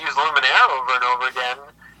 You just use Luminaire over and over again.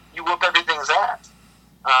 You whoop everything's ass.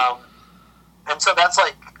 And so that's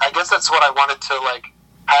like, I guess that's what I wanted to like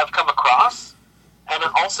have come across. And it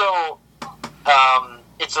also,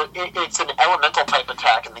 it's an elemental type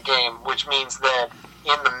attack in the game, which means that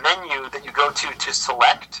in the menu that you go to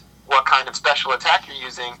select what kind of special attack you're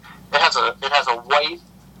using, it has a white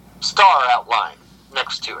star outline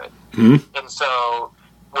next to it. Mm-hmm. And so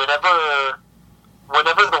whenever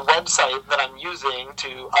the website that I'm using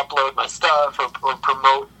to upload my stuff or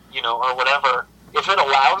promote, or whatever, if it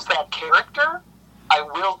allows that character, I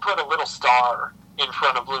will put a little star in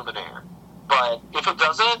front of Luminaire. But if it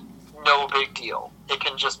doesn't, no big deal. It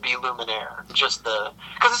can just be Luminaire. Because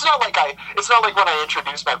it's not like when I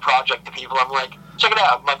introduce my project to people, I'm like, check it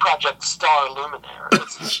out, my project Star Luminaire.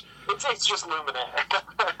 It's just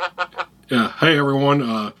Luminaire. Yeah. Hey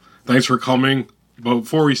everyone. Thanks for coming. But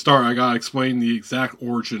before we start, I gotta explain the exact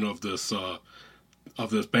origin of this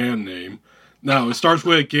band name. Now, it starts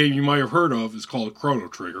with a game you might have heard of. It's called Chrono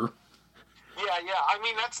Trigger. Yeah. I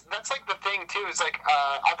mean, that's like the thing too. Is like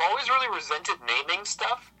I've always really resented naming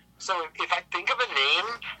stuff. So if I think of a name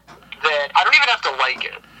that I don't even have to like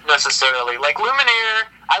it necessarily, like Luminaire,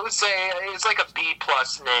 I would say it's like a B+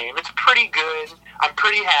 name. It's pretty good. I'm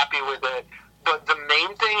pretty happy with it. But the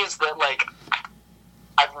main thing is that like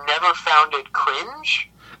I've never found it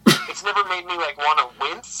cringe. It's never made me like want to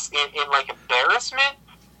wince in like embarrassment,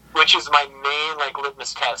 which is my main like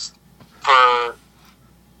litmus test for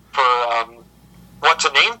what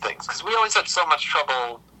to name things, because we always had so much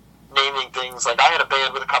trouble naming things. Like I had a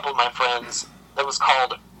band with a couple of my friends that was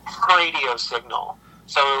called Radio Signal.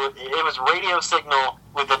 So it was Radio Signal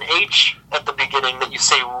with an H at the beginning that you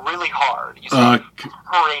say really hard. You say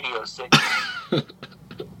Radio Signal.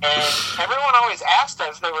 And everyone always asked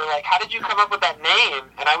us, they were like, how did you come up with that name?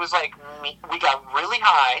 And I was like, we got really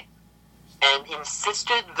high and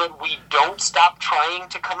insisted that we don't stop trying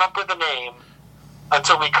to come up with a name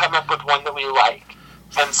until we come up with one that we like.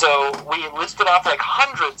 And so we listed off like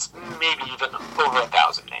hundreds, maybe even over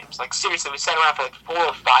 1,000 names. Like seriously, we sat around for like 4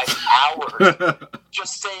 or 5 hours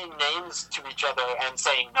just saying names to each other and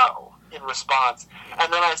saying no in response.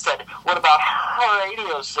 And then I said, what about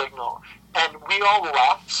Radio Signal? And we all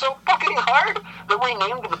laughed so fucking hard that we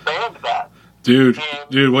named the band that. Dude,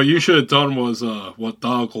 what you should have done was what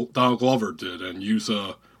Donald Glover did and use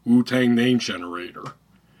a Wu-Tang name generator.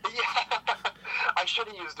 Yeah, I should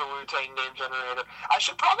have used the Wu-Tang name generator. I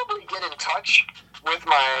should probably get in touch with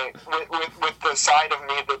with the side of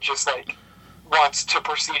me that just like wants to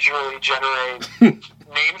procedurally generate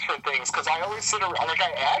names for things, because I always sit around, like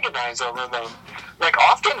I agonize over them. Like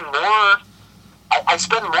often I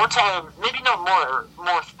spend more time, maybe not more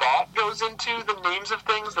thought goes into the names of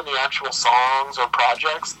things than the actual songs or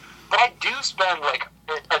projects, but I do spend like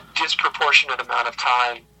a disproportionate amount of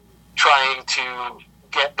time trying to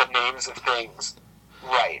get the names of things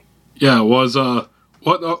right. Yeah, what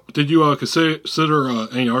did you consider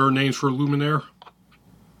any other names for Luminaire?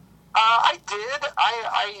 I did.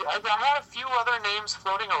 I had a few other names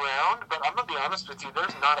floating around, but I'm gonna be honest with you,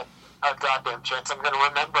 there's not a goddamn chance I'm gonna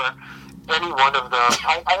remember any one of them.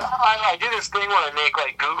 I do this thing where I make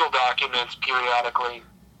like Google documents periodically.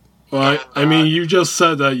 Well, I mean, you just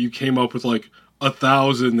said that you came up with like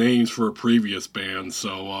 1,000 names for a previous band,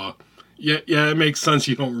 so yeah, it makes sense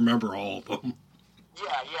you don't remember all of them.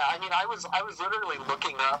 Yeah. I mean, I was literally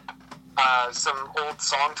looking up some old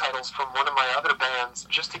song titles from one of my other bands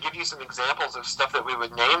just to give you some examples of stuff that we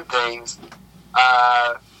would name things.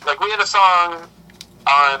 Like we had a song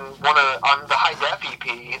on the High Def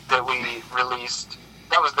EP that we released.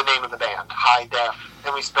 That was the name of the band, High Def,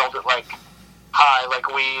 and we spelled it like high like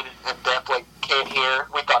weed and def like can't hear.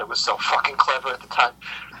 We thought it was so fucking clever at the time.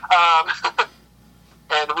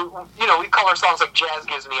 And we call our songs like Jazz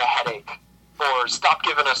Gives Me a Headache, or stop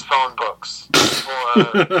giving us phone books, or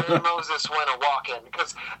Old Moses went a walking,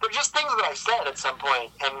 because they're just things that I said at some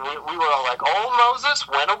point, and we were all like, Old Moses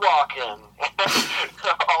went a walking.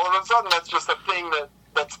 All of a sudden, that's just a thing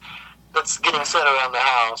that's getting said around the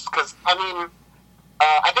house. Because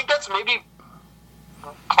I think that's maybe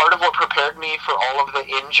part of what prepared me for all of the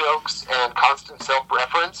in-jokes and constant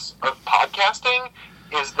self-reference of podcasting,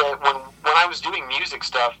 is that when I was doing music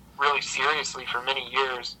stuff really seriously for many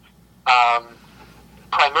years,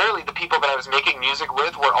 primarily the people that I was making music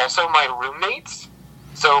with were also my roommates.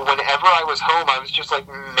 So whenever I was home, I was just like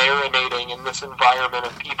marinating in this environment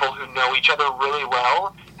of people who know each other really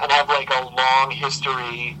well and have like a long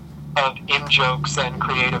history of in-jokes and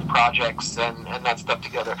creative projects and that stuff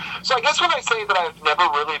together. So I guess when I say that I've never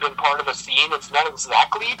really been part of a scene, it's not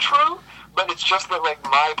exactly true, but it's just that like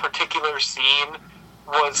my particular scene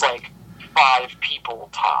was like 5 people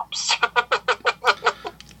tops.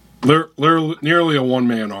 They're nearly a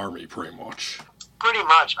one-man army, pretty much. Pretty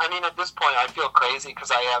much. I mean, at this point, I feel crazy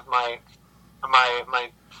because I have my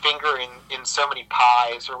finger in so many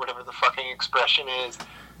pies, or whatever the fucking expression is.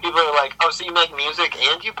 People are like, oh, so you make music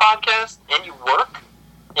and you podcast and you work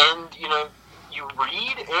and, you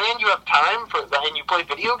read and you have time for that and you play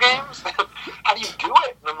video games? How do you do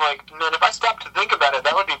it? And I'm like, man, if I stopped to think about it,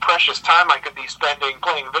 that would be precious time I could be spending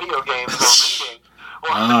playing video games or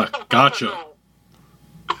reading. Gotcha.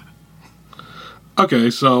 Okay,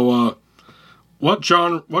 so what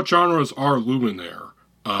genres are Luminaire?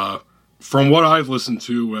 From what I've listened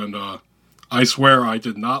to, and I swear I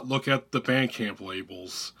did not look at the Bandcamp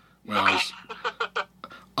labels when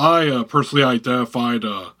I personally identified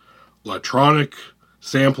electronic,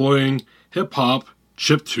 sampling, hip-hop,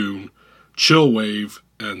 chiptune, chillwave,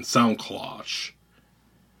 and sound collage.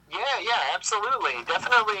 Yeah, absolutely.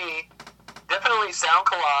 Definitely sound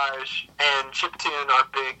collage and chiptune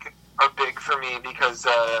are big for me, because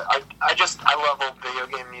I love old video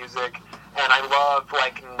game music, and I love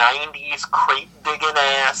like 90s crate digging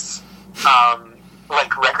ass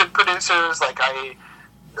like record producers. Like I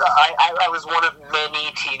was one of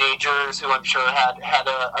many teenagers who I'm sure had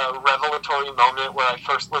a revelatory moment where I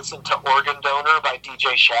first listened to Organ Donor by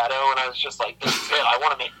DJ Shadow, and I was just like, this is it. I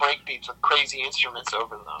want to make breakbeats with crazy instruments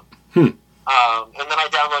over them. And then I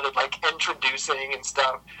downloaded like Introducing and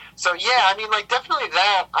stuff. So yeah, I mean, like, definitely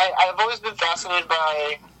that. I've always been fascinated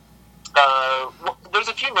by, there's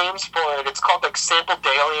a few names for it. It's called like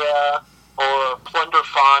Sampledalia or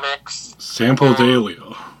Plunderphonics.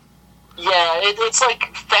 Sampledalia. Yeah, it's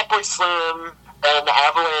like Fatboy Slim and the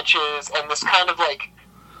Avalanches and this kind of like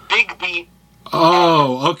big beat.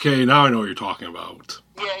 Oh, okay, now I know what you're talking about.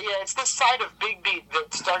 Yeah, it's this side of big beat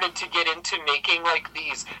that started to get into making like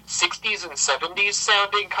these 60s and 70s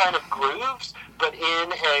sounding kind of grooves, but in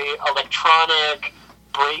a electronic,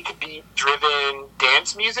 breakbeat driven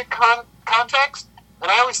dance music context.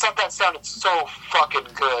 And I always thought that sounded so fucking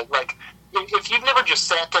good. Like, if you've never just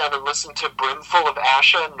sat down and listened to Brimful of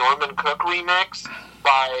Asha Norman Cook remix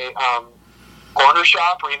by Corner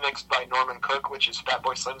Shop, remixed by Norman Cook, which is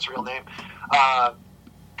Fatboy Slim's real name,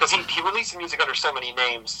 because he released music under so many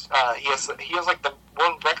names. He has like the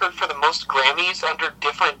world record for the most Grammys under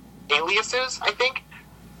different aliases, I think.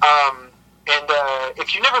 And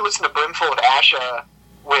if you never listened to Brimful of Asha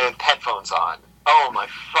with headphones on, oh my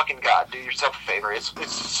fucking god, do yourself a favor. It's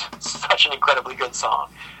such an incredibly good song.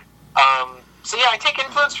 So yeah, I take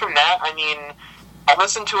influence from that. I mean, I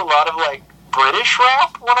listened to a lot of like British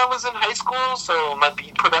rap when I was in high school, so my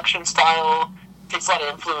beat production style takes a lot of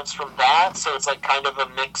influence from that. So it's like kind of a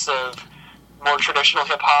mix of more traditional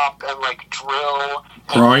hip hop and like drill,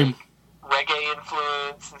 grime, and, like, reggae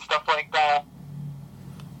influence and stuff like that.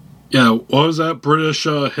 Yeah, what was that British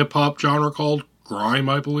hip hop genre called? Grime,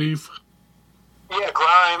 I believe. Yeah,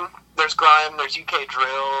 grime. There's grime. There's UK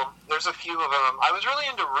drill. There's a few of them. I was really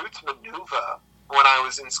into Roots Manuva when I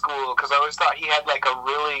was in school, because I always thought he had like a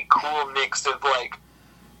really cool mix of like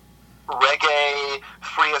reggae,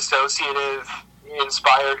 free associative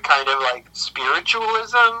inspired kind of like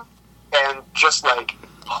spiritualism and just like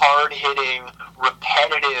hard hitting,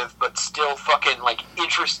 repetitive but still fucking like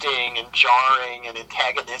interesting and jarring and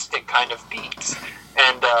antagonistic kind of beats.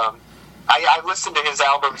 And I listened to his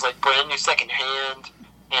albums like Brand New Second Hand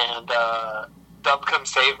and Dub Come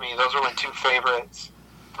Save Me. Those are my two favorites.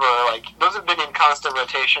 Those have been in constant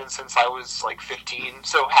rotation since I was like 15,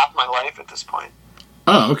 so half my life at this point.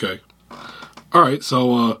 Oh, okay. Alright,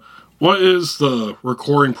 so what is the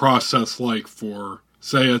recording process like for,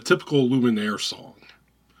 say, a typical Luminaire song?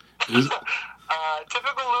 Typical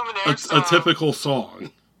Luminaire song. A typical song.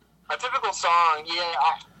 A typical song, yeah.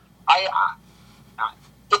 I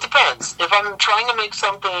It depends. If I'm trying to make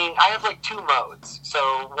something, I have like two modes. So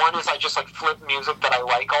one is I just like flip music that I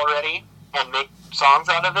like already and make songs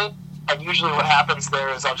out of it. And usually what happens there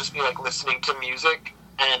is I'll just be like listening to music,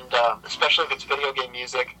 and especially if it's video game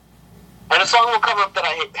music, and a song will come up that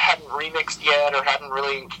I hadn't remixed yet or hadn't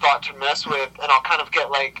really thought to mess with, and I'll kind of get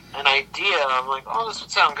like an idea. I'm like, oh, this would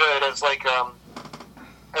sound good as like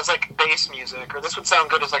bass music, or this would sound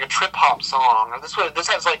good as like a trip hop song, or this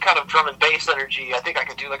has like kind of drum and bass energy. I think I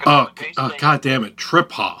could do like a drum and bass thing. God damn it,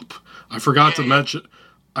 trip hop! I forgot to mention.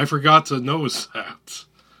 I forgot to notice that.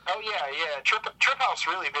 Oh yeah. Trip hop's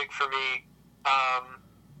really big for me.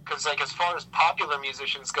 Because, like, as far as popular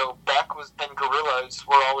musicians go, Beck and Gorillaz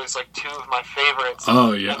were always, like, two of my favorites.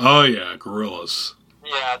 Oh, yeah, Gorillaz.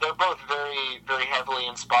 Yeah, they're both very, very heavily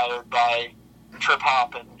inspired by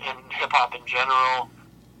trip-hop and hip-hop in general.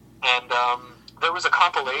 And there was a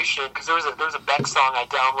compilation, because there was a Beck song I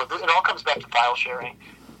downloaded. It all comes back to file sharing.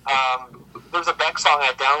 There was a Beck song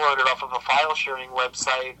I downloaded off of a file-sharing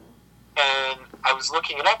website, and I was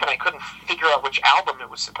looking it up, and I couldn't figure out which album it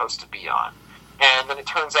was supposed to be on. And then it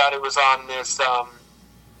turns out it was on this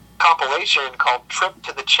compilation called Trip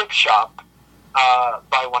to the Chip Shop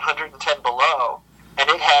by 110 Below. And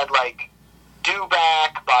it had, like, Do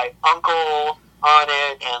Back by Uncle on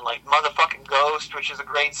it, and, like, Motherfucking Ghost, which is a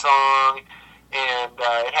great song. And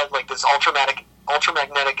it had, like, this Ultramagnetic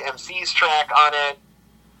MCs track on it.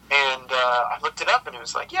 And I looked it up, and it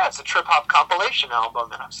was like, yeah, it's a trip-hop compilation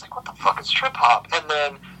album. And I was like, what the fuck is trip-hop? And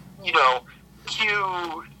then, you know,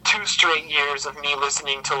 cue 2 straight years of me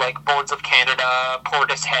listening to, like, Bones of Canada,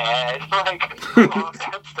 Portishead, like, all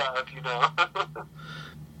that stuff, you know?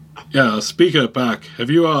 Yeah, speaking of Beck, have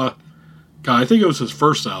you, God, I think it was his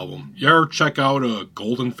first album. You ever check out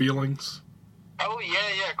Golden Feelings? Oh,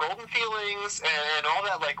 yeah, Golden Feelings and all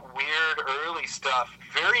that, like, weird early stuff.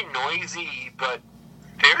 Very noisy, but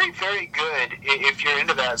very, very good if you're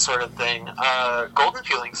into that sort of thing. Golden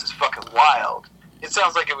Feelings is fucking wild. It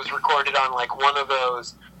sounds like it was recorded on, like, one of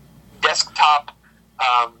those desktop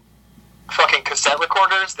fucking cassette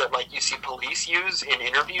recorders that, like, you see police use in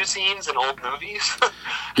interview scenes in old movies.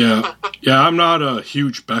 Yeah, I'm not a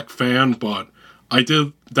huge Beck fan, but I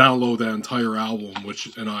did download that entire album,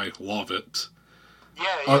 and I love it.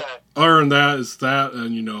 Yeah. Other than that, is that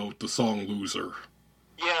and, you know, the song Loser.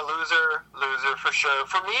 Yeah, Loser, for sure.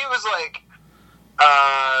 For me, it was, like,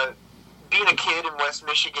 being a kid in West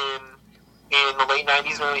Michigan in the late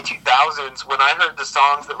 90s and early 2000s, when I heard the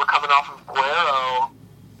songs that were coming off of Guero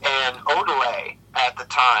and Odelay at the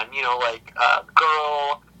time, you know, like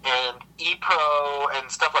Girl and E-Pro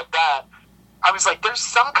and stuff like that, I was like, there's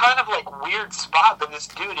some kind of, like, weird spot that this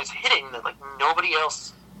dude is hitting that, like, nobody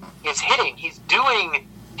else is hitting. He's doing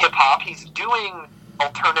hip-hop, he's doing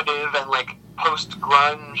alternative and, like,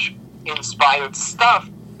 post-grunge inspired stuff,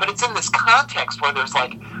 but it's in this context where there's,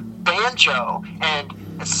 like, banjo and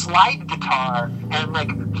a slide guitar and,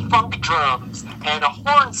 like, funk drums and a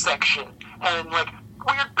horn section and, like,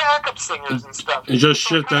 weird backup singers and stuff. And just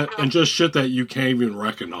shit that you can't even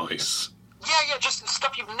recognize. Yeah, just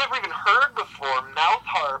stuff you've never even heard before. Mouth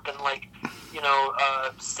harp and, like, you know,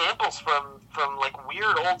 samples from like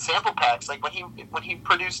weird old sample packs. Like when he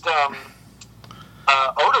produced Odelay,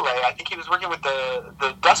 I think he was working with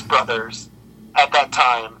the Dust Brothers at that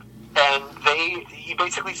time. And he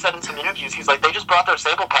basically said in some interviews, he's like, they just brought their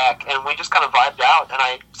sample pack, and we just kind of vibed out, and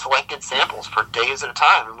I selected samples for days at a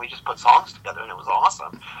time, and we just put songs together, and it was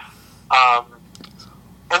awesome.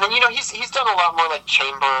 And then, you know, he's done a lot more, like,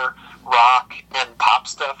 chamber rock and pop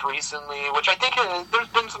stuff recently, which I think there's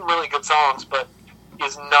been some really good songs, but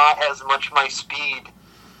is not as much my speed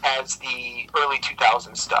as the early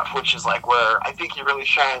 2000s stuff, which is, like, where I think he really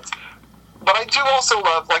shines. But I do also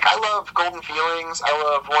love, like, I love Golden Feelings. I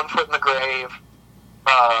love One Foot in the Grave.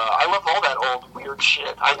 I love all that old weird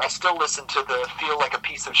shit. I still listen to the Feel Like a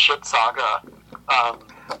Piece of Shit saga,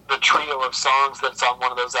 the trio of songs that's on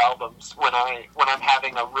one of those albums when I'm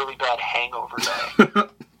having a really bad hangover day.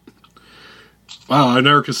 Wow, I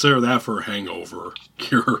never considered that for a hangover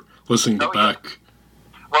cure, listening to Beck. Yeah.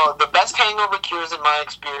 Well, the best hangover cures in my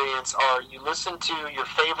experience are you listen to your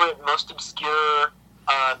favorite, most obscure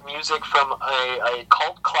music from a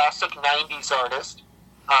cult classic 90s artist.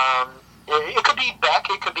 It could be Beck,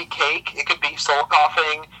 it could be Cake, it could be Soul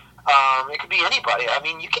Coughing, it could be anybody. I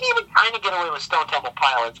mean, you can even kind of get away with Stone Temple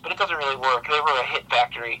Pilots, but it doesn't really work. They were a hit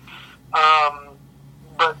factory.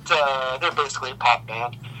 But they're basically a pop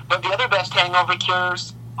band. But the other best hangover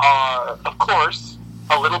cures are, of course,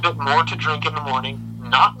 a little bit more to drink in the morning.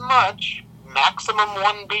 Not much, maximum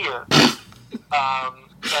 1 beer.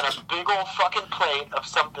 And a big old fucking plate of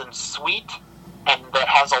something sweet and that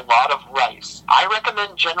has a lot of rice. I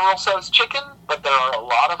recommend General Tso's chicken, but there are a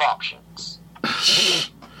lot of options.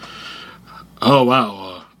 Oh,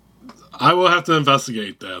 wow. I will have to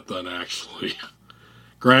investigate that then, actually.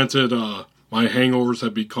 Granted, my hangovers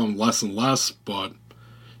have become less and less, but,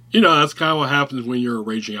 that's kind of what happens when you're a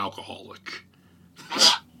raging alcoholic. Yeah.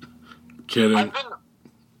 Kidding. I've been,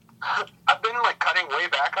 cutting way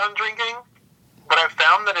back on drinking, but I've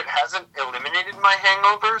found that it hasn't eliminated my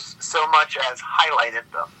hangovers so much as highlighted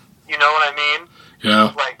them. You know what I mean?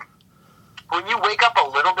 Yeah. When you wake up a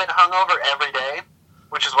little bit hungover every day,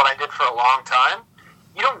 which is what I did for a long time,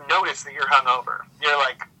 you don't notice that you're hungover. You're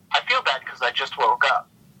like, I feel bad because I just woke up.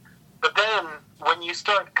 But then, when you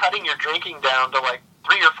start cutting your drinking down to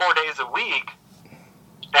 3 or 4 days a week,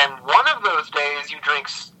 and one of those days you drink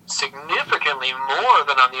significantly more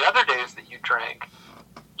than on the other days that you drank,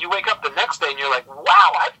 you wake up the next day and you're like, wow,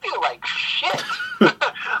 I feel like shit.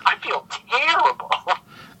 I feel terrible.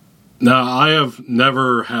 No, I have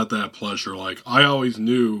never had that pleasure. I always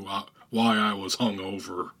knew why I was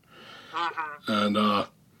hungover. Mm-hmm. And,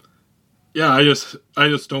 yeah, I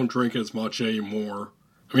just don't drink as much anymore.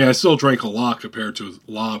 I mean, I still drink a lot compared to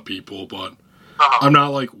a lot of people, but I'm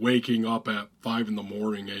not, waking up at 5 in the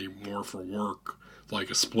morning anymore for work,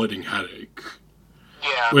 a splitting headache.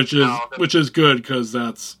 Yeah. Which is good, because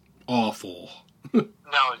that's awful. No,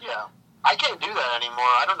 yeah. I can't do that anymore.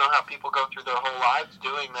 I don't know how people go through their whole lives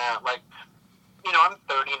doing that. I'm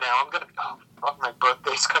 30 now. I'm going to my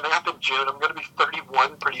birthday's coming up in June. I'm going to be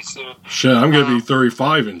 31 pretty soon. Shit, I'm going to be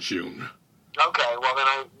 35 in June. Okay, well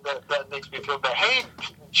then that makes me feel bad. Hey,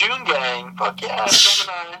 June gang, fuck yeah,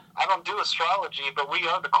 Gemini. I don't do astrology, but we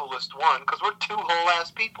are the coolest one, because we're two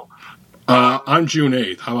whole-ass people. I'm June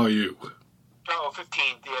 8th. How about you? Oh,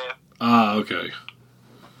 15th, yeah. Ah, okay.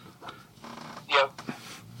 Yep.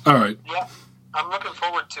 Alright. Yep. I'm looking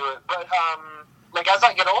forward to it. But, as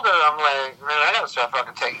I get older, I'm like, man, I gotta start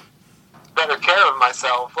fucking taking better care of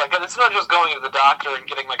myself. It's not just going to the doctor and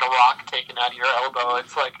getting, a rock taken out of your elbow.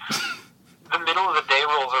 It's the middle of the day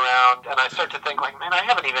rolls around, and I start to think, man, I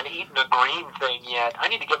haven't even eaten a green thing yet. I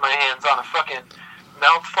need to get my hands on a fucking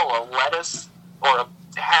mouthful of lettuce, or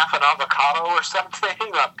half an avocado or something,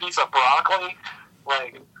 a piece of broccoli.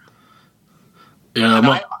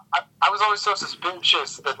 Yeah, I was always so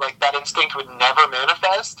suspicious that, that instinct would never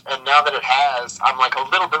manifest, and now that it has, I'm, a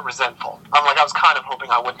little bit resentful. I was kind of hoping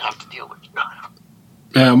I wouldn't have to deal with it.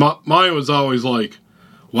 Yeah, mine was always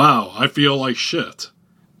wow, I feel like shit.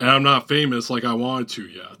 And I'm not famous like I wanted to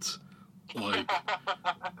yet.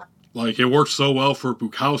 It worked so well for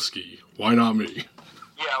Bukowski. Why not me?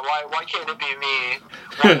 Yeah, why can't it be me?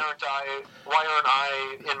 Why aren't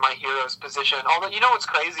I in my hero's position? Although, what's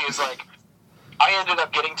crazy is, I ended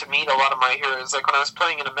up getting to meet a lot of my heroes. When I was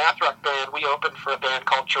playing in a math rock band, we opened for a band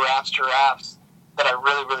called Giraffes that I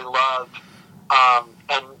really, really loved.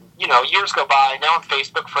 And, years go by. Now I'm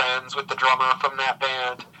Facebook friends with the drummer from that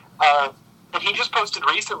band. And he just posted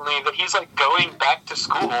recently that he's, going back to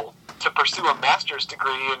school to pursue a master's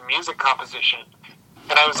degree in music composition.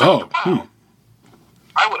 And I was wow,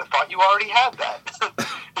 I would have thought you already had that.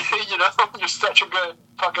 You're such a good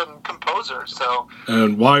fucking composer, so...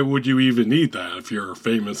 And why would you even need that if you're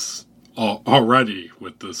famous already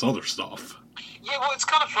with this other stuff? Yeah, well, it's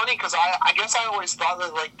kind of funny, because I guess I always thought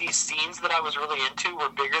that, these scenes that I was really into were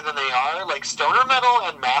bigger than they are. Stoner metal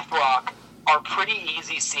and math rock are pretty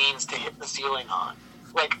easy scenes to hit the ceiling on.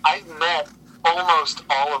 I've met almost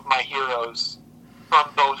all of my heroes from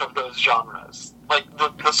both of those genres.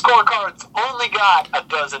 The scorecard's only got a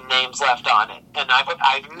dozen names left on it, and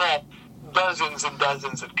I've met dozens and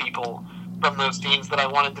dozens of people from those scenes that I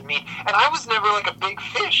wanted to meet. And I was never, a big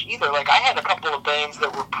fish, either. I had a couple of bands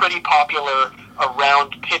that were pretty popular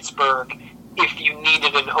around Pittsburgh if you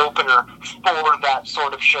needed an opener for that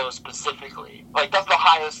sort of show specifically. That's the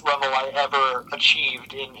highest level I ever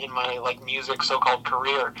achieved in my, music so-called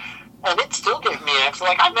career. And it still gave me access.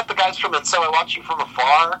 I met the guys from And So I Watch You From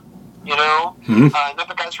Afar, I met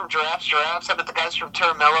the guys from Giraffes. I met the guys from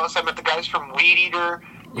Termellos. I met the guys from Weed Eater.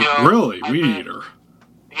 Really? Weed Eater?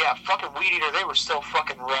 Yeah, fucking Weed Eater. They were so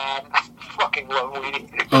fucking rad. I fucking love Weed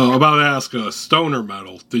Eater. I'm about to ask, stoner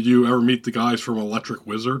metal. Did you ever meet the guys from Electric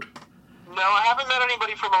Wizard? No, I haven't met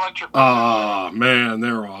anybody from Electric Wizard. Man,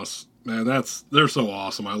 they're awesome. Man, they're so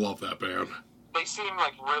awesome. I love that band. They seem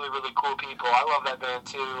like really, really cool people. I love that band,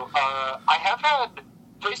 too. I have had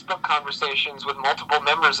Facebook conversations with multiple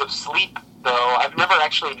members of Sleep, though. I've never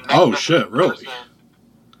actually met them. Oh, shit, really?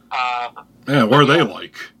 Man, what are they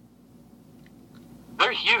like?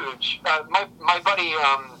 They're huge. My buddy,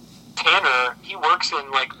 Tanner, he works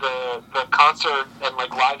in, the concert and,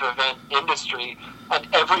 live event industry. and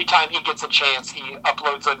every time he gets a chance, he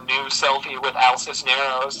uploads a new selfie with Al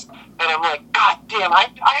Cisneros, and I'm like, God damn, I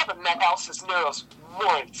haven't met Al Cisneros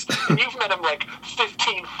once, and you've met him like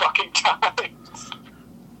 15 fucking times.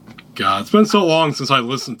 God, it's been so long since I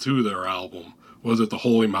listened to their album. Was it The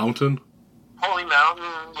Holy Mountain? Holy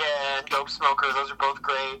Mountain, yeah, and Dope Smoker, those are both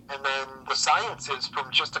great. And then The Sciences from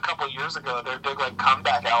just a couple years ago, their big like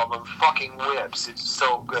comeback album, fucking whips. It's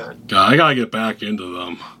so good. God, I gotta get back into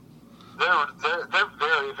them. They're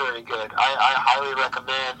very, very good. I highly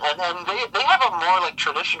recommend. And they have a more like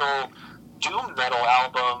traditional doom metal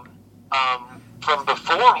album from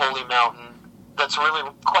before Holy Mountain that's really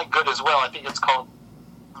quite good as well. I think it's called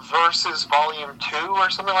Versus Volume 2 or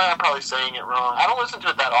something like that. I'm probably saying it wrong. I don't listen to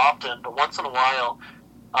it that often, but once in a while,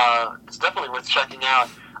 it's definitely worth checking out.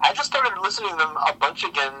 I just started listening to them a bunch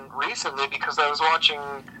again recently because I was watching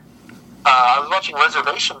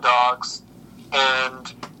Reservation Dogs,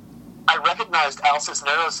 and I recognized Al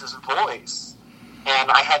Cisneros' voice, and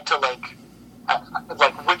I had to like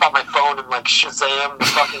whip out my phone and like Shazam the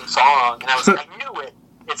fucking song, and I was like, I knew it.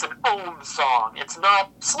 It's an Ohm song. It's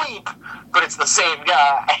not Sleep, but it's the same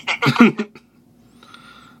guy.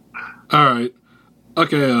 All right.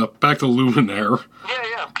 Okay, back to Luminaire.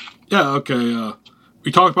 Yeah. Yeah, okay.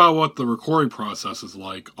 We talked about what the recording process is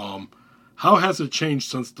like. How has it changed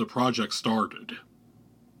since the project started?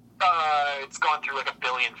 It's gone through like a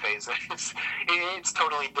billion phases. It's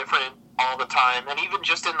totally different all the time. And even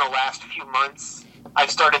just in the last few months,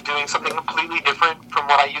 I've started doing something completely different from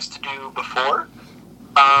what I used to do before.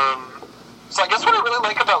 So I guess what I really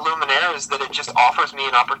like about Luminaire is that it just offers me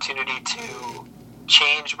an opportunity to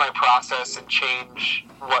change my process and change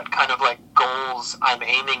what kind of like goals I'm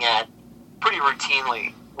aiming at pretty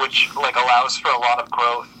routinely, which like allows for a lot of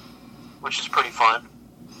growth, which is pretty fun.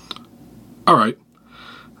 All right.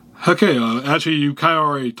 Okay, actually, you kind of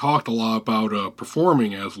already talked a lot about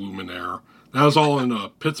performing as Luminaire. That was all in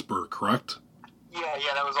Pittsburgh, correct? Yeah,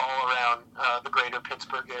 that was all around the greater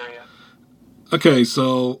Pittsburgh area. Okay,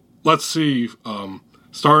 so let's see.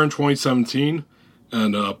 Started in 2017,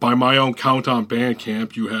 and by my own count on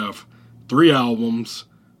Bandcamp, you have 3 albums,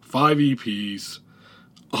 5 EPs,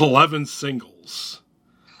 11 singles.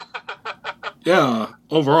 Yeah,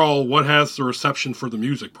 overall, what has the reception for the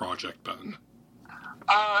music project been?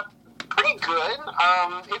 Pretty good.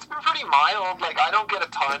 It's been pretty mild. Like, I don't get a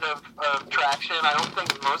ton of traction. I don't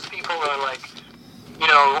think most people are, like, you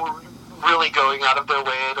know, really going out of their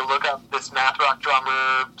way to look up this math rock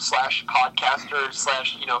drummer slash podcaster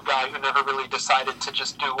slash, you know, guy who never really decided to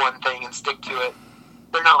just do one thing and stick to it.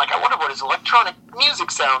 They're not like, I wonder what his electronic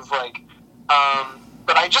music sounds like.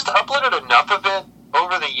 But I just uploaded enough of it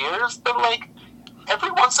over the years that, like,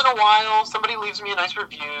 every once in a while, somebody leaves me a nice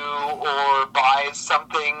review or buys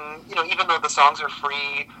something, you know, even though the songs are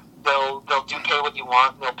free, they'll do pay what you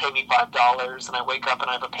want, and they'll pay me $5, and I wake up and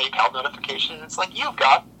I have a PayPal notification, and it's like, you've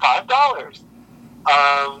got $5.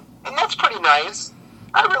 And that's pretty nice.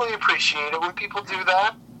 I really appreciate it when people do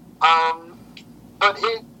that. But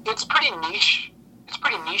it's pretty niche. It's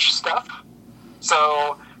pretty niche stuff.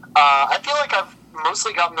 So, I feel like I've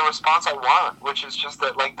mostly gotten the response I want, which is just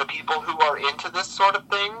that, like, the people who are into this sort of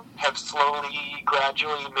thing have slowly,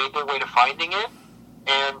 gradually made their way to finding it,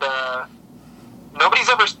 and nobody's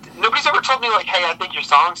ever told me, like, hey, I think your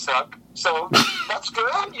songs suck. So that's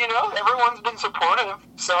good, you know. Everyone's been supportive,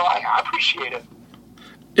 so I appreciate it.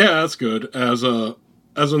 Yeah, that's good. As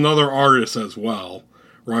another artist as well,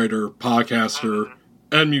 writer, podcaster,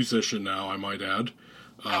 and musician now, I might add.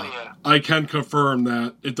 Yeah. I can confirm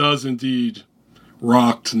that it does indeed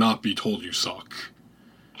rock to not be told you suck.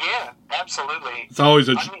 Yeah, absolutely. It's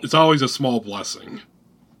always a small blessing.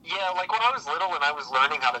 Yeah, like when I was little and I was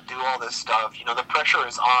learning how to do all this stuff, you know, the pressure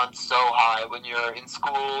is on so high when you're in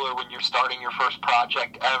school or when you're starting your first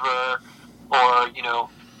project ever, or, you know,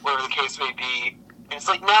 whatever the case may be. And it's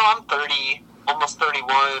like, now I'm 30, almost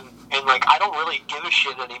 31, and, like, I don't really give a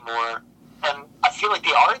shit anymore. And I feel like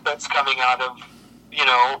the art that's coming out of, you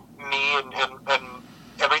know, me and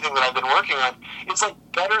everything that I've been working on, it's, like,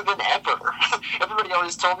 better than ever. Everybody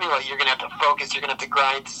always told me, like, you're going to have to focus, you're going to have to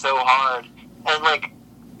grind so hard. And, like,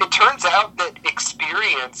 it turns out that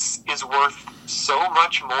experience is worth so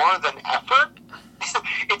much more than effort.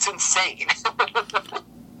 It's insane.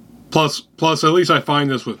 Plus, at least I find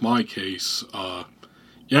this with my case.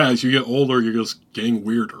 As you get older, you're just getting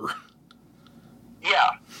weirder. Yeah,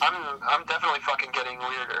 I'm definitely fucking getting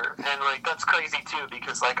weirder, and, like, that's crazy too,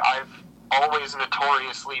 because, like, I've always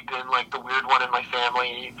notoriously been, like, the weird one in my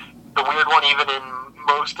family, the weird one even in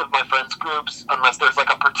most of my friends groups, unless there's,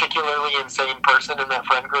 like, a particularly insane person in that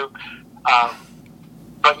friend group.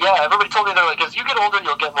 But yeah, everybody told me they're like, as you get older,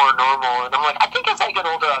 you'll get more normal. And I'm like, I think as I get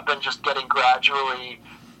older, I've been just getting gradually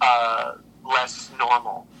less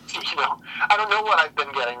normal. You know, I don't know what I've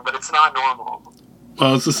been getting, but it's not normal.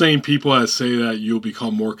 Well, it's the same people that say that you'll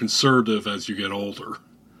become more conservative as you get older.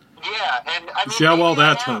 Yeah, and I mean, see how well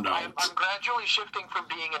that turned out. I'm gradually shifting from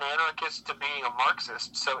being an anarchist to being a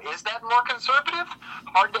Marxist. So is that more conservative?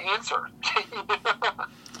 Hard to answer.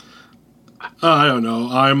 I don't know.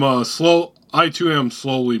 I too am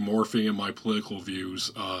slowly morphing in my political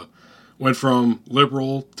views. Went from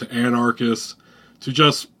liberal to anarchist to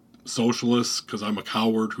just socialist because I'm a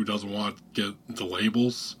coward who doesn't want to get into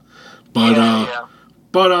labels. But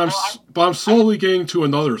I'm slowly getting to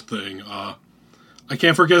another thing. I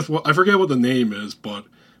forget what the name is, but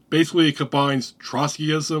basically it combines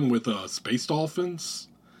Trotskyism with space dolphins.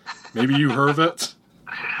 Maybe you heard of it.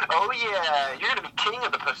 Oh yeah, you're gonna be king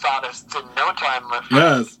of the Posadists in no time, my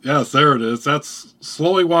friend. Yes, there it is. That's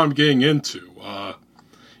slowly what I'm getting into.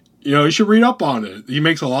 You should read up on it. He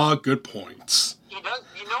makes a lot of good points. He does.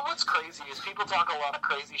 You know what's crazy is people talk a lot of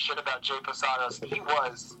crazy shit about Jay Posadas. He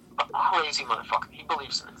was a crazy motherfucker. He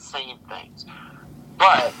believes in insane things.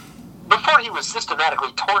 But before he was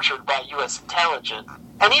systematically tortured by U.S. intelligence,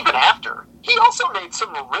 and even after, he also made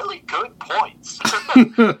some really good points.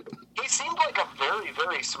 He seemed like a very,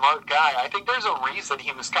 very smart guy. I think there's a reason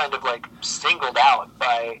he was kind of like singled out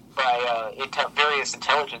by various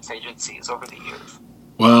intelligence agencies over the years.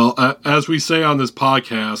 Well, as we say on this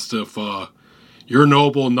podcast, if you're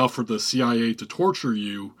noble enough for the CIA to torture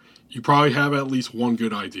you, you probably have at least one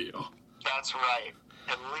good idea. That's right.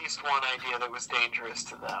 At least one idea that was dangerous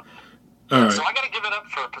to them. All right. So I got to give it up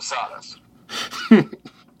for Posadas.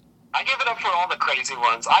 I give it up for all the crazy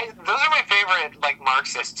ones. Those are my favorite, like,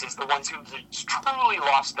 Marxists, is the ones who truly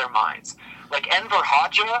lost their minds. Like Enver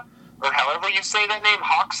Hoxha, or however you say that name,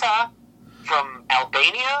 Hoxha, from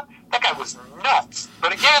Albania. That guy was nuts.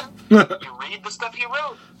 But again, you read the stuff he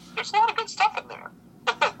wrote, there's a lot of good stuff in there.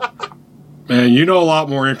 Man, you know a lot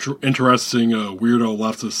more interesting weirdo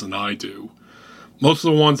leftists than I do. Most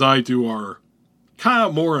of the ones I do are kind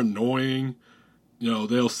of more annoying.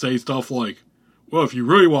 They'll say stuff like, well, if you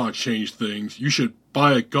really want to change things, you should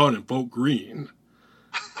buy a gun and vote green.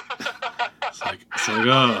 It's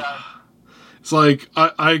like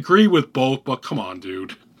I agree with both, but come on,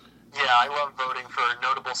 dude. Yeah, I love voting for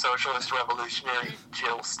notable socialist revolutionary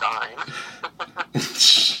Jill Stein.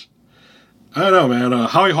 I don't know, man.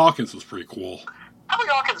 Howie Hawkins was pretty cool. Howie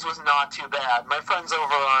Hawkins was not too bad. My friends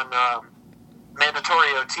over on Mandatory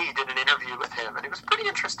OT did an interview with him, and it was pretty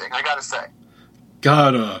interesting, I gotta say.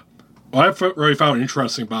 God, what I really found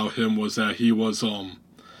interesting about him was that he was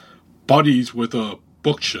buddies with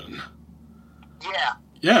Bookchin.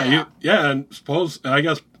 Yeah, and I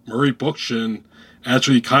guess Murray Bookchin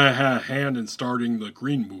actually kind of had a hand in starting the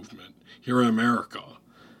Green Movement here in America.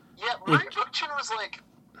 Yeah, Murray Bookchin was like,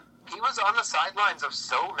 he was on the sidelines of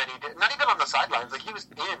so many, not even on the sidelines, like he was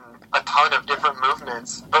in a ton of different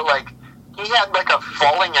movements, but like he had like a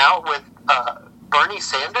falling out with Bernie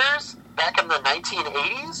Sanders back in the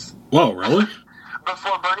 1980s. Whoa, really?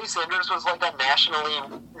 Before Bernie Sanders was like a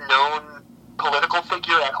nationally known political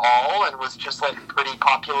figure at all and was just like a pretty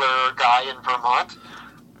popular guy in Vermont.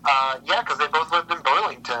 Yeah, because they both lived in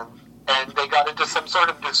Burlington and they got into some sort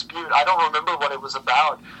of dispute. I don't remember what it was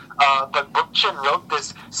about, but Bookchin wrote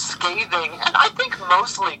this scathing and I think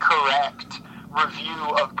mostly correct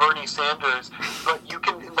review of Bernie Sanders, but you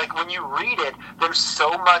can, like, when you read it, there's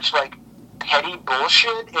so much like petty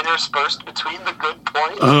bullshit interspersed between the good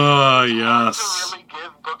points. Yes. To really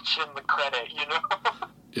give Bookchin the credit,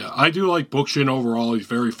 Yeah, I do like Bookchin overall. He's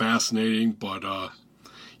very fascinating, but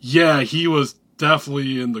yeah, he was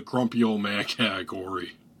definitely in the grumpy old man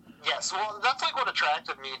category. Yes, well, that's like what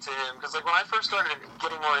attracted me to him, because like when I first started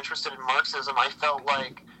getting more interested in Marxism, I felt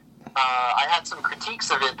like I had some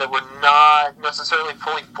critiques of it that were not necessarily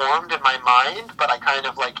fully formed in my mind, but I kind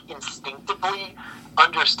of like instinctively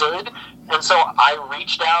understood, and so I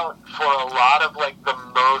reached out for a lot of like the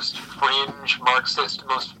most fringe Marxist,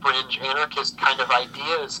 most fringe anarchist kind of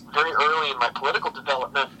ideas very early in my political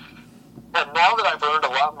development. And now that I've learned a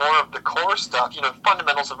lot more of the core stuff,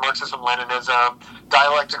 fundamentals of Marxism-Leninism,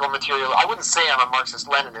 dialectical material, I wouldn't say I'm a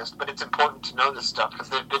Marxist-Leninist, but it's important to know this stuff because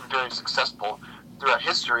they've been very successful throughout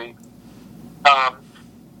history.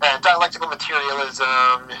 Dialectical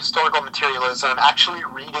materialism, historical materialism, actually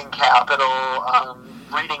reading Capital,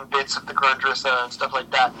 reading bits of the Grundrisse and stuff like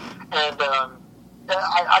that. And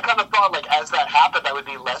I kind of thought, like, as that happened, I would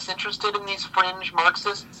be less interested in these fringe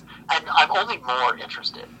Marxists, and I'm only more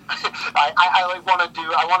interested.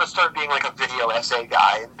 I want to start being like a video essay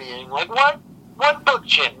guy and being like, what What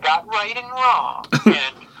bookchin got right and wrong?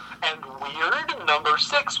 and weird number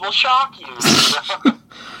 6 will shock you.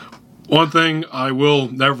 One thing I will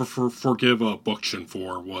never forgive a bookchin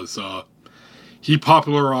for was he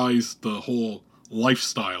popularized the whole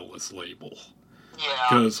lifestylist label. Yeah.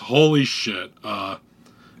 Because holy shit,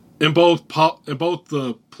 in both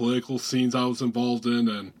the political scenes I was involved in,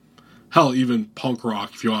 and hell, even punk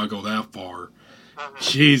rock, if you want to go that far. Mm-hmm.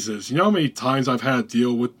 Jesus, you know how many times I've had to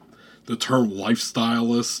deal with the term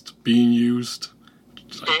lifestylist being used?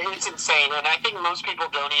 It's insane, and I think most people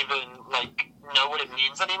don't even know what it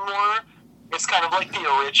means anymore. It's kind of like the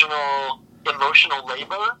original emotional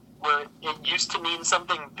labor, where it used to mean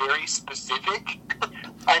something very specific,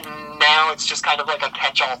 and now it's just kind of like a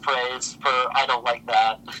catch-all phrase for "I don't like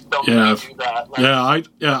that." Don't really do that. I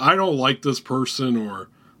don't like this person, or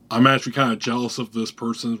I'm actually kind of jealous of this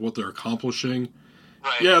person, what they're accomplishing.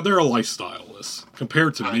 Right. Yeah, they're a lifestylist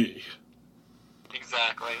compared to me.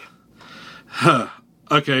 Exactly.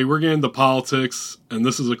 Okay, we're getting into politics, and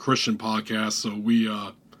this is a Christian podcast, so we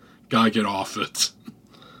gotta get off it.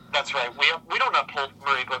 That's right. We don't uphold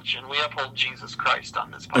Murray Bookchin. We uphold Jesus Christ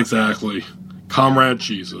on this podcast. Exactly. Comrade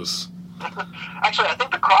Jesus. Actually, I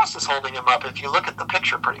think the cross is holding him up if you look at the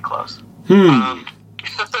picture pretty close. I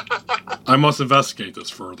must investigate this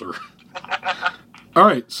further.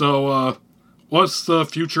 Alright, so what's the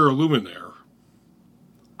future of Luminaire?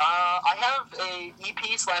 I have a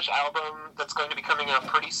EP/album that's going to be coming out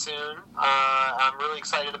pretty soon. I'm really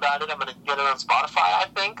excited about it. I'm going to get it on Spotify, I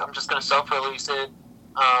think. I'm just going to self-release it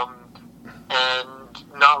and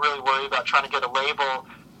not really worry about trying to get a label.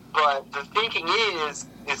 But the thinking is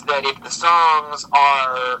that if the songs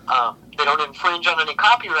are, they don't infringe on any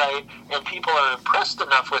copyright and people are impressed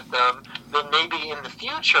enough with them, then maybe in the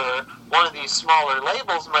future, one of these smaller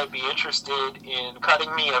labels might be interested in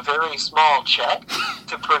cutting me a very small check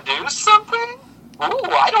to produce something?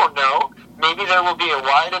 Ooh, I don't know. Maybe there will be a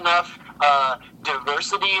wide enough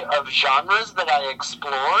diversity of genres that I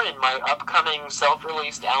explore in my upcoming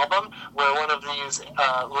self-released album, where one of these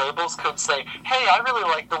labels could say, hey, I really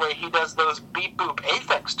like the way he does those Beep Boop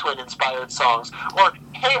Aphex Twin-inspired songs, or,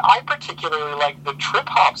 hey, I particularly like the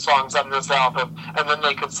trip-hop songs on this album, and then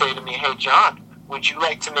they could say to me, hey, John, would you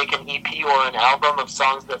like to make an EP or an album of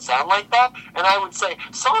songs that sound like that? And I would say,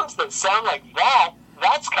 songs that sound like that,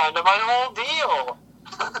 that's kind of my whole deal.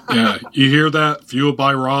 Yeah, you hear that? Fueled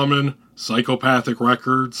by Ramen, Psychopathic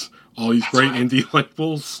Records, all these great indie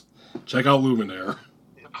labels. Check out Luminaire.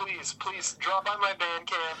 Please drop by my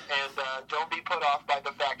Bandcamp and don't be put off by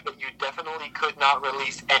the fact that you definitely could not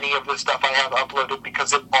release any of the stuff I have uploaded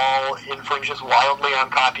because it all infringes wildly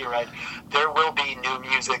on copyright. There will be new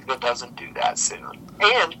music that doesn't do that soon.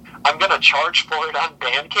 And I'm going to charge for it on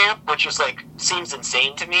Bandcamp, which is seems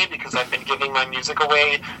insane to me because I've been giving my music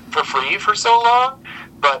away for free for so long.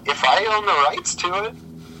 But if I own the rights to it,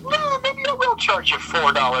 maybe I will charge you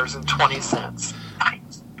 $4.20.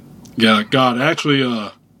 Nice. Yeah, God,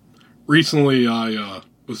 actually, recently I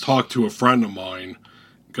was talking to a friend of mine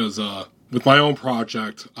because with my own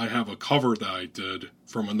project, I have a cover that I did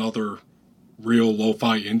from another real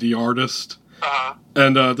lo-fi indie artist. Uh-huh.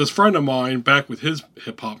 And this friend of mine, back with his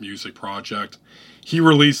hip-hop music project, he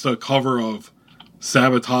released a cover of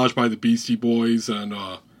Sabotage by the Beastie Boys and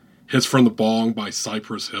Hits from the Bong by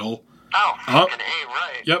Cypress Hill. Oh, fucking A,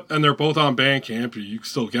 right. Yep, and they're both on Bandcamp. You can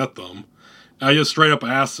still get them. And I just straight up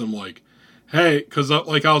asked him, hey, because I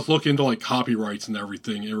was looking into copyrights and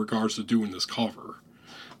everything in regards to doing this cover.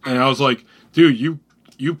 And I was like, dude, you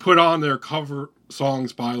put on their cover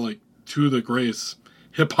songs by two of the greatest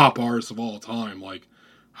hip-hop artists of all time.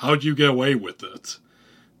 How'd you get away with it?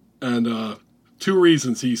 And two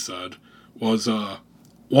reasons he said was,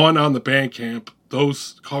 one, on the Bandcamp,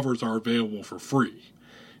 those covers are available for free.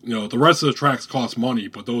 The rest of the tracks cost money,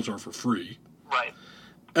 but those are for free. Right.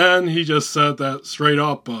 And he just said that straight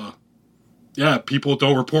up, people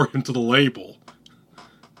don't report him to the label.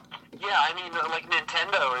 Yeah, I mean,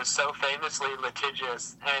 Nintendo is so famously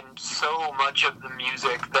litigious, and so much of the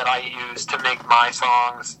music that I use to make my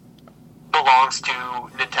songs belongs to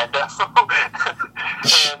Nintendo.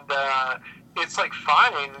 And it's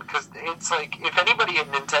fine, because it's if anybody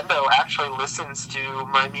at Nintendo actually listens to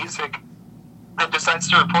my music and decides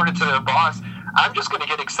to report it to their boss, I'm just going to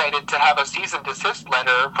get excited to have a cease and desist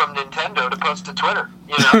letter from Nintendo to post to Twitter,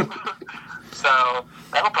 So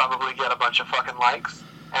that'll probably get a bunch of fucking likes.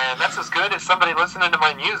 And that's as good as somebody listening to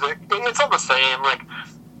my music. It's all the same.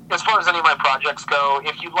 As far as any of my projects go,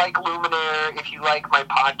 if you like Luminaire, if you like my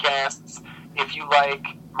podcasts, if you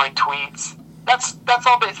like my tweets, that's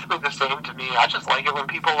all basically the same to me. I just like it when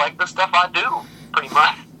people like the stuff I do, pretty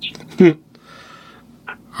much.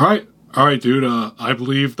 All right. All right, dude. I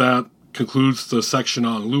believe that concludes the section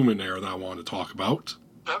on Luminaire that I want to talk about.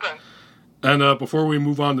 Okay. And before we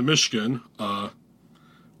move on to Michigan,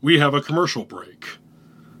 we have a commercial break.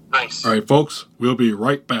 Nice. All right, folks. We'll be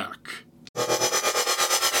right back.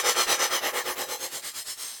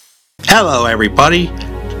 Hello, everybody.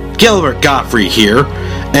 Gilbert Godfrey here.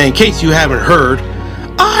 And in case you haven't heard,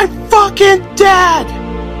 I'm fucking dead!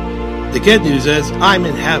 The good news is I'm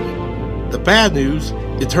in heaven. The bad news,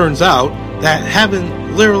 it turns out that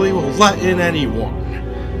heaven literally will let in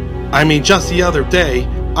anyone. I mean, just the other day,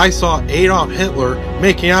 I saw Adolf Hitler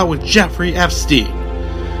making out with Jeffrey Epstein.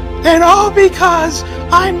 And all because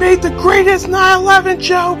I made the greatest 9/11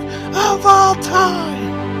 joke of all time.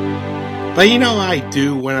 But you know what I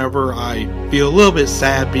do whenever I feel a little bit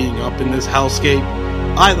sad being up in this hellscape?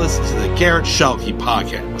 I listen to the Garret Schuelke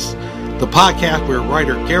podcast. The podcast where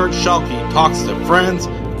writer Garret Schuelke talks to friends,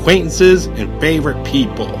 acquaintances, and favorite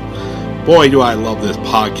people. Boy, do I love this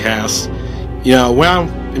podcast. You know,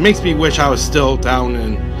 it makes me wish I was still down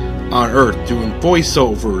on Earth doing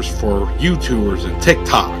voiceovers for YouTubers and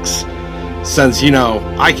TikToks. Since, you know,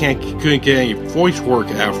 I couldn't get any voice work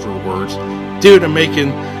afterwards due to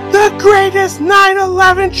making the greatest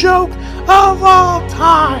 9/11 joke of all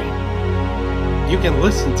time. You can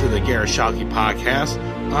listen to the Garret Schuelke podcast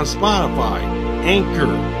on Spotify, Anchor,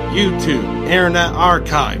 YouTube, Internet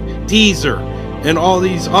Archive, Deezer, and all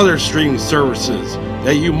these other streaming services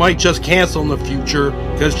that you might just cancel in the future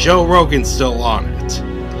because Joe Rogan's still on it.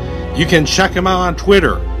 You can check him out on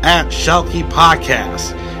Twitter at Schuelke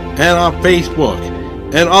Podcast and on Facebook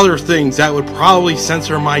and other things that would probably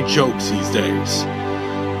censor my jokes these days.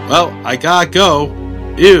 Well, I gotta go.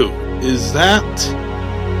 Ew, is that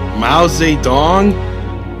Mao Zedong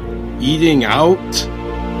eating out?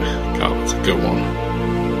 God, that's a good one.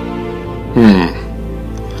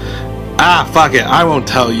 Fuck it, I won't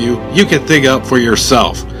tell you. You can think up for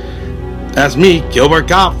yourself. That's me, Gilbert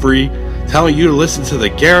Godfrey, telling you to listen to the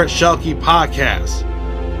Garret Schuelke podcast.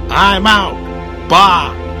 I'm out.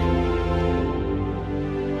 Bye.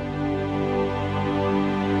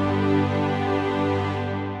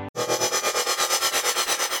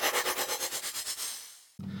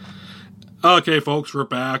 Okay, folks, we're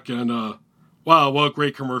back, and wow, what a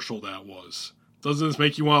great commercial that was. Doesn't this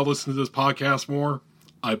make you want to listen to this podcast more?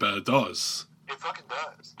 I bet it does. It fucking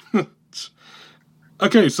does.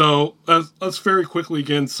 Okay, so let's very quickly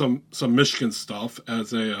get into some Michigan stuff.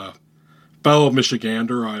 As a fellow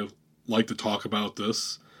Michigander, I like to talk about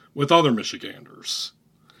this with other Michiganders.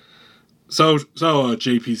 So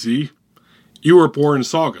JPZ, you were born in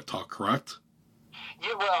Saugatuck, correct?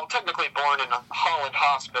 Yeah, well, technically born in a Holland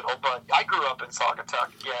hospital, but I grew up in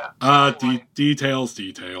Saugatuck, yeah.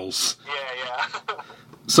 Details. Yeah.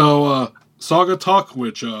 So, Saugatuck,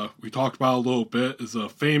 which we talked about a little bit, is a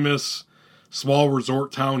famous small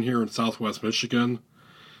resort town here in southwest Michigan.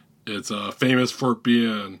 It's famous for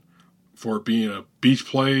being a beach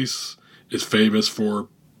place. It's famous for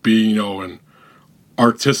being, in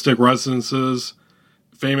artistic residences.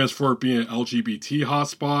 Famous for being an LGBT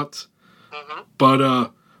hotspot. Mm-hmm.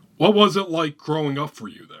 But what was it like growing up for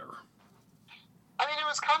you there? I mean, it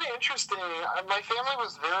was kind of interesting. My family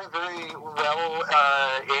was very, very well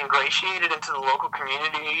ingratiated into the local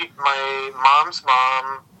community. My mom's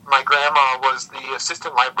mom, my grandma, was the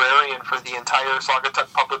assistant librarian for the entire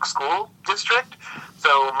Saugatuck Public School District.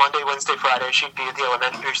 So Monday, Wednesday, Friday, she'd be at the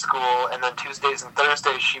elementary school, and then Tuesdays and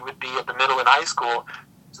Thursdays she would be at the middle and high school.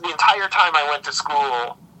 So the entire time I went to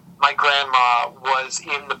school, my grandma was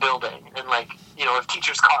in the building, and if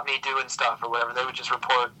teachers caught me doing stuff or whatever, they would just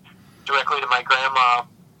report directly to my grandma.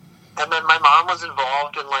 And then my mom was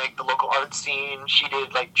involved in the local art scene. She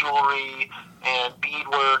did jewelry and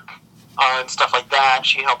beadwork and stuff like that.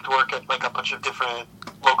 She helped work at a bunch of different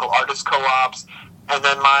local artist co-ops. And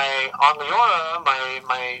then my Aunt Leora,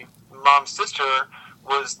 my mom's sister,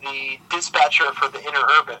 was the dispatcher for the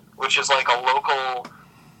Interurban, which is a local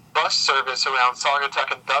bus service around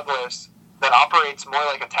Saugatuck and Douglas that operates more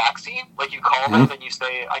like a taxi. You call them and you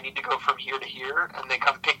say, I need to go from here to here, and they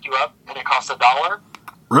come pick you up, and it costs $1.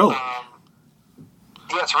 Really?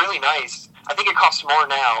 Yeah, it's really nice. I think it costs more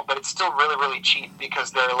now, but it's still really, really cheap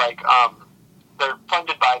because they're they're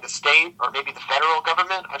funded by the state or maybe the federal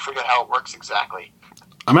government. I forget how it works exactly.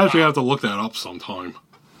 I'm actually have to look that up sometime.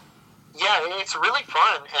 Yeah, it's really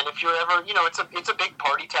fun, and if you're ever, it's a big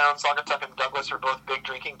party town. Saugatuck and Douglas are both big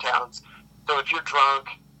drinking towns. So if you're drunk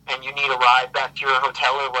and you need a ride back to your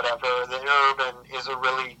hotel or whatever, the Interurban is a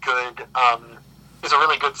really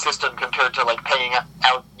good system compared to paying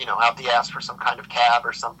out the ass for some kind of cab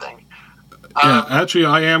or something. Yeah, actually,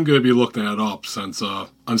 I am going to be looking that up since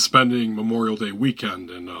I'm spending Memorial Day weekend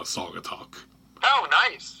in Saugatuck. Oh,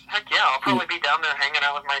 nice. Heck yeah, I'll probably be down there hanging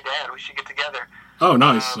out with my dad. We should get together. Oh,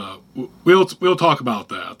 nice. We'll talk about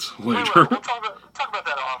that later. We'll talk about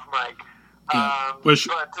that off mic. Yeah.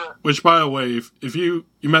 Which, by the way, if you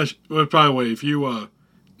mentioned, by the way, if you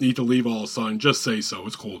need to leave all of a sudden, just say so.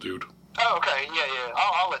 It's cool, dude. Oh, okay. Yeah.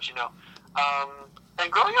 I'll let you know.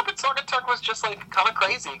 And growing up in Saugatuck was just like kind of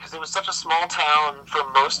crazy because it was such a small town for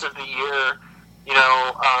most of the year. You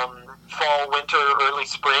know, fall, winter, early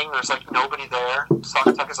spring, there's like nobody there.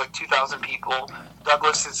 Saugatuck is like 2,000 people.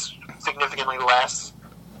 Douglas is significantly less.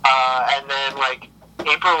 And then like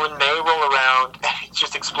April and May roll around and it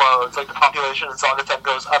just explodes. Like the population in Saugatuck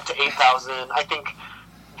goes up to 8,000. I think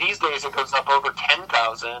these days it goes up over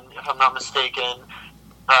 10,000, if I'm not mistaken.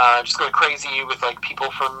 Just going crazy with like people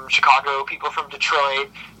from Chicago, people from Detroit,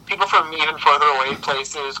 people from even further away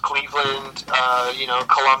places, Cleveland,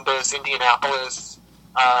 Columbus, Indianapolis.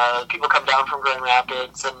 People come down from Grand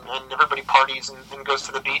Rapids and everybody parties and goes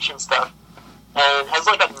to the beach and stuff. And as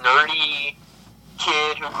like a nerdy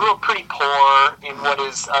kid who grew up pretty poor in what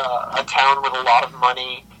is a town with a lot of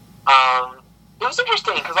money, it was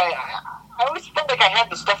interesting because I always felt like I had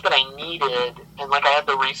the stuff that I needed and like I had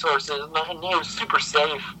the resources and I knew it was super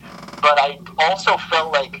safe, but I also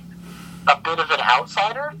felt like a bit of an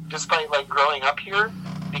outsider despite like growing up here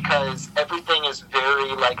because everything is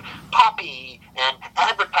very like poppy and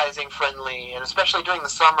advertising friendly, and especially during the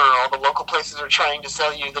summer all the local places are trying to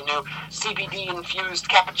sell you the new CBD infused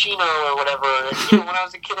cappuccino or whatever. And, when I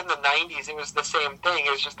was a kid in the 90s it was the same thing.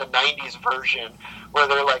 It was just the 90s version where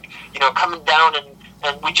they're like, coming down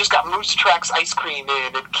and we just got Moose Tracks ice cream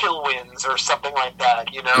in and Killwins or something like that,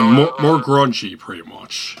 And more grungy, pretty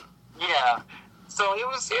much. Yeah. So it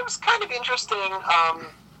was kind of interesting,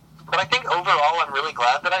 but I think overall I'm really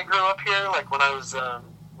glad that I grew up here. Like when I was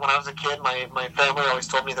a kid, my family always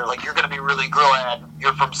told me, they're like, you're going to be really glad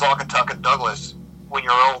you're from Saugatuck and Douglas when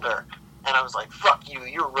you're older. And I was like, fuck you,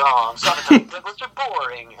 you're wrong. Saugatuck and Douglas are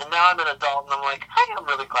boring. And now I'm an adult and I'm like, I am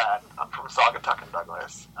really glad I'm from Saugatuck and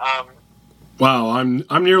Douglas. Wow,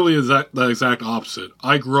 I'm nearly the exact opposite.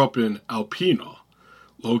 I grew up in Alpena,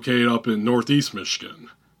 located up in northeast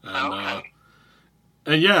Michigan. And, okay.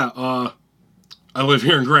 I live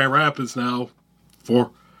here in Grand Rapids now,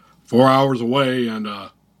 4 hours away, and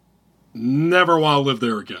never want to live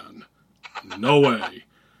there again. No way.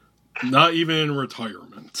 Not even in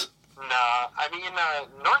retirement. Nah, I mean,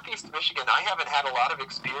 northeast Michigan, I haven't had a lot of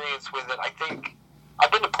experience with it. I think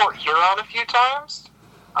I've been to Port Huron a few times.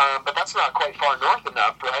 But that's not quite far north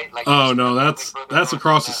enough, right? Like, oh no, that's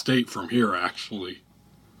across the state from here, actually.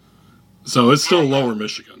 So it's still lower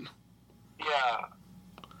Michigan. Yeah,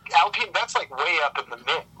 Alpine, that's like way up in the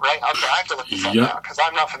mid, right? Okay, I have to look this up now because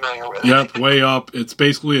I'm not familiar with it. Yep, way up. It's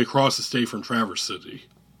basically across the state from Traverse City.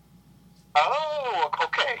 Oh,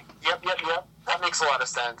 okay. Yep. That makes a lot of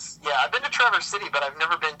sense. Yeah, I've been to Traverse City, but I've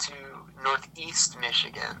never been to northeast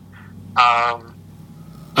Michigan.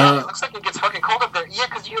 It looks like it gets fucking cold up there. Yeah,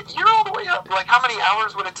 because you're all the way up. Like, how many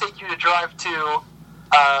hours would it take you to drive to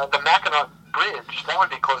the Mackinac Bridge? That would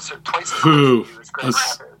be closer, twice as close to you as Grand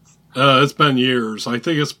Rapids. It's been years. I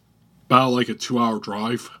think it's about like a 2-hour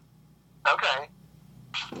drive. Okay.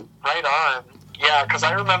 Right on. Yeah, because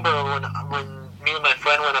I remember when me and my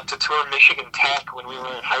friend went up to tour Michigan Tech when we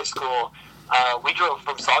were in high school, we drove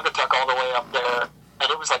from Saugatuck all the way up there, and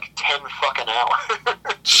it was like 10 fucking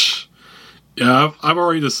hours. Yeah, I've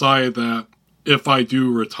already decided that if I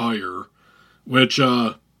do retire, which,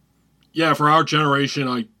 for our generation,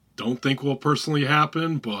 I don't think will personally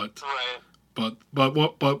happen, but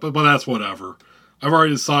that's whatever. I've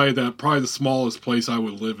already decided that probably the smallest place I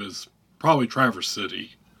would live is probably Traverse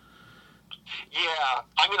City. Yeah,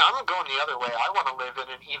 I mean, I'm going the other way. I want to live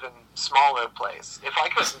in an even smaller place. If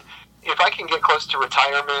I can get close to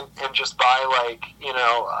retirement and just buy, like,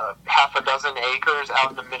 half a dozen acres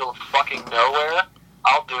out in the middle of fucking nowhere,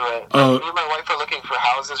 I'll do it. Me and my wife are looking for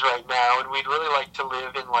houses right now, and we'd really like to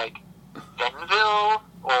live in, like, Bentonville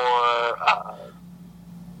or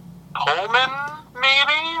Pullman,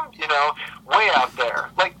 maybe? Way out there.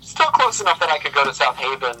 Like, still close enough that I could go to South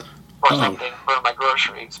Haven or something for my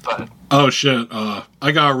groceries, but... Oh, shit.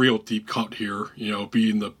 I got a real deep cut here,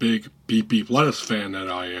 being the big beep beep lettuce fan that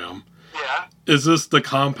I am. Yeah. Is this the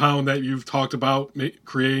compound that you've talked about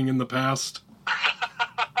creating in the past?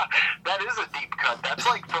 That is a deep cut. That's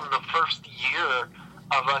like from the first year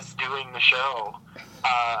of us doing the show.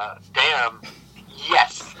 Damn.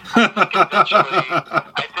 Yes. I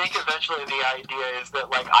think eventually the idea is that,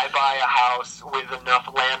 like, I buy a house with enough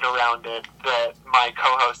land around it that my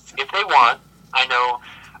co-hosts, if they want, I know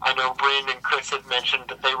I know Bryn and Chris had mentioned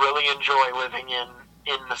that they really enjoy living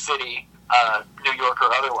in the city, New York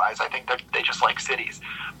or otherwise. I think that they just like cities.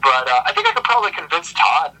 But I think I could probably convince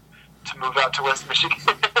Todd to move out to West Michigan.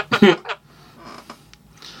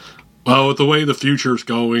 Well, with the way the future's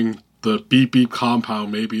going, the Beep Beep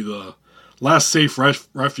compound may be the last safe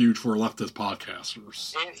refuge for leftist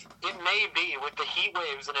podcasters. It may be, with the heat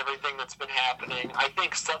waves and everything that's been happening. I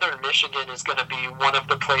think southern Michigan is going to be one of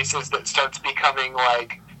the places that starts becoming,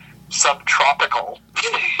 like, subtropical.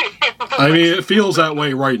 I mean, it feels that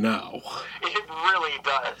way right now. It really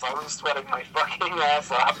does. I was sweating my fucking ass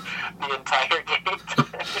off the entire day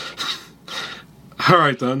today.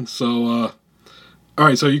 Alright then, so,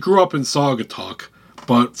 so you grew up in Saugatuck,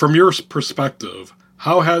 but from your perspective,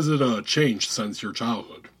 how has it changed since your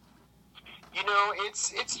childhood? You know, it's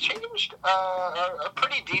changed a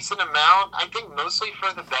pretty decent amount. I think mostly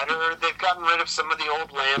for the better. They've gotten rid of some of the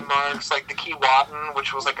old landmarks, like the Keewatin,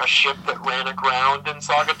 which was like a ship that ran aground in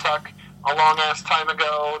Saugatuck a long-ass time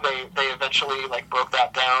ago. They eventually, like, broke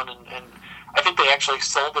that down, and I think they actually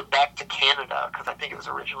sold it back to Canada, because I think it was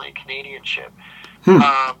originally a Canadian ship.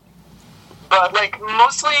 But, like,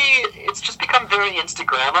 mostly it's just become very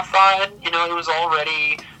Instagramified. You know, it was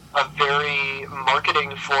already a very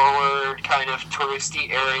marketing-forward kind of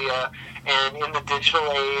touristy area. And in the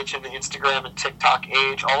digital age and the Instagram and TikTok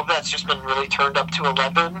age, all of that's just been really turned up to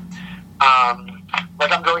 11.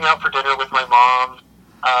 Like, I'm going out for dinner with my mom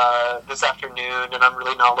this afternoon, and I'm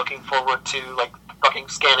really not looking forward to, like, fucking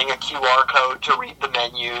scanning a QR code to read the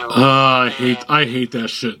menu. I hate that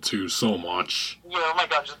shit too so much. You know, oh my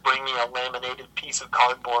God, just bring me a laminated piece of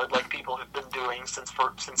cardboard like people have been doing since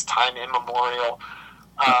time immemorial.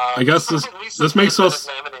 I guess this makes us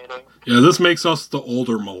this makes us the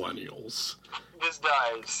older millennials. This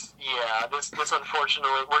does, yeah. This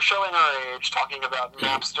unfortunately, we're showing our age, talking about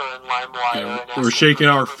Napster and LimeWire. Yeah, and we're shaking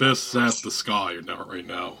our fists at the sky right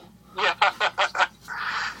now. Yeah.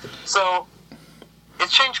 So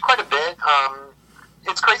it's changed quite a bit.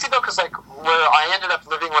 It's crazy though, because like where I ended up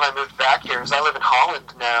living when I moved back here is I live in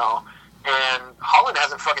Holland now, and Holland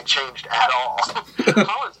hasn't fucking changed at all.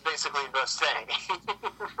 Holland's basically the same.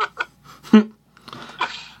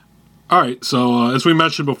 All right, so as we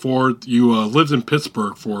mentioned before, you lived in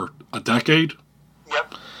Pittsburgh for a decade.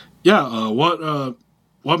 Yep. Yeah.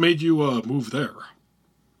 What made you move there?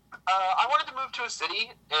 I wanted to move to a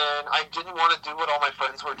city, and I didn't want to do what all my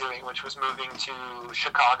friends were doing, which was moving to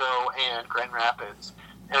Chicago and Grand Rapids.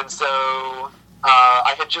 And so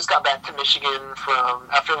I had just got back to Michigan from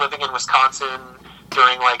after living in Wisconsin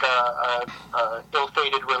during like a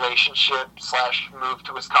ill-fated relationship / move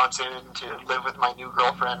to Wisconsin to live with my new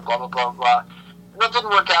girlfriend, blah, blah, blah, blah. And that didn't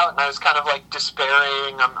work out, and I was kind of like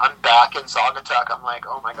despairing. I'm back in Saugatuck. I'm like,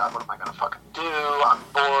 oh my God, what am I going to fucking do? I'm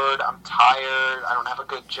bored. I'm tired. I don't have a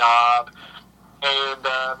good job. And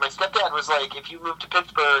my stepdad was like, if you move to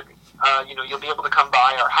Pittsburgh, you'll be able to come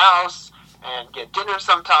by our house and get dinner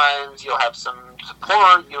sometimes. You'll have some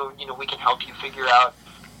support. We can help you figure out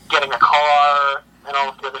getting a car and all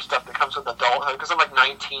of the other stuff that comes with adulthood, because I'm like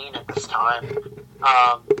 19 at this time.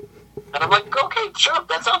 And I'm like, okay, sure,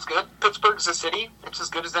 that sounds good. Pittsburgh's a city. It's as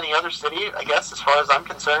good as any other city, I guess, as far as I'm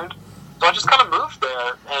concerned. So I just kind of moved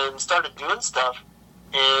there and started doing stuff,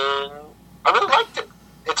 and I really liked it.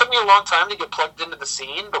 It took me a long time to get plugged into the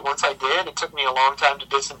scene, but once I did, it took me a long time to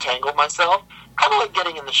disentangle myself. Kind of like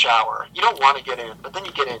getting in the shower. You don't want to get in, but then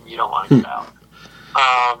you get in, you don't want to get out.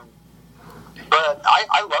 But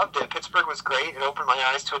I loved it. Pittsburgh was great. It opened my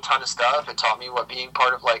eyes to a ton of stuff. It taught me what being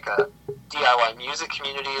part of like a DIY music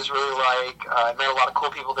community is really like. I met a lot of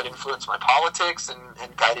cool people that influenced my politics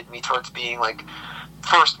and guided me towards being like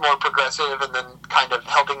first more progressive, and then kind of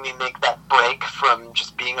helping me make that break from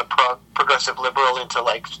just being a progressive liberal into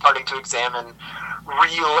like starting to examine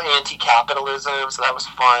real anti-capitalism. So that was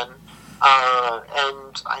fun.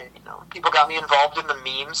 And people got me involved in the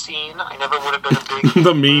meme scene. I never would have been a big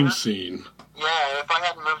the meme scene. Yeah, if I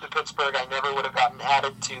hadn't moved to Pittsburgh, I never would have gotten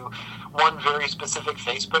added to one very specific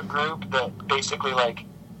Facebook group that basically like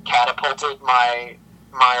catapulted my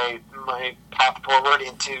path forward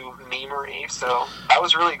into memery. So that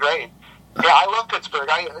was really great. Yeah, I love Pittsburgh.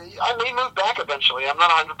 I may move back eventually. I'm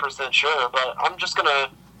not 100% sure, but I'm just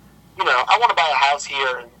gonna, I want to buy a house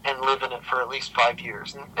here and live in it for at least 5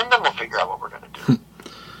 years, and then we'll figure out what we're gonna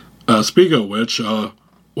do. Speaking of which,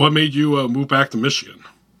 what made you move back to Michigan?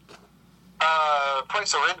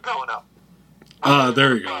 Price of rent going up.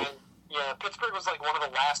 There you go. Yeah, Pittsburgh was like one of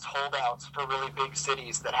the last holdouts for really big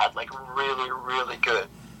cities that had like really, really good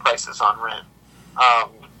prices on rent.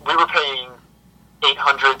 We were paying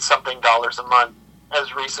 $800-something a month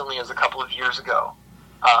as recently as a couple of years ago.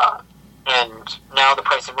 And now the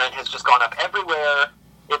price of rent has just gone up everywhere.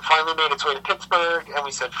 It finally made its way to Pittsburgh, and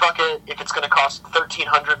we said, fuck it. If it's going to cost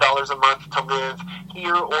 $1,300 a month to live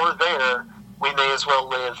here or there, we may as well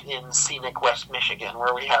live in scenic West Michigan,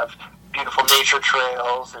 where we have beautiful nature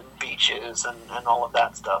trails and beaches and all of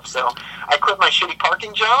that stuff. So I quit my shitty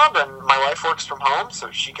parking job, and my wife works from home,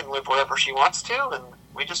 so she can live wherever she wants to, and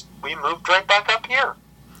we moved right back up here.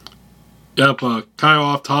 Yep, kind of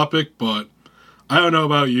off topic, but I don't know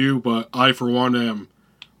about you, but I, for one, am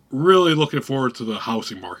really looking forward to the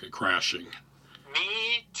housing market crashing.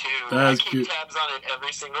 Me too. I keep tabs on it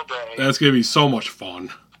every single day. That's going to be so much fun.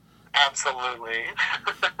 Absolutely.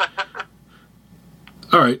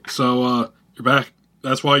 All right, so you're back.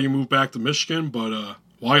 That's why you moved back to Michigan, but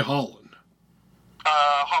why Holland?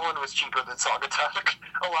 Holland was cheaper than Saugatuck.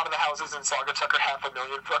 A lot of the houses in Saugatuck are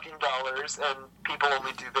 $500,000 fucking dollars, and people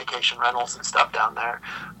only do vacation rentals and stuff down there.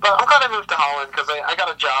 But I'm glad I moved to Holland because I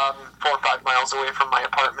got a job 4 or 5 miles away from my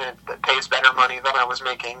apartment that pays better money than I was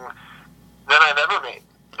making than I've ever made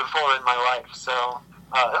before in my life. So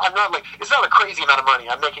I'm not like, it's not a crazy amount of money.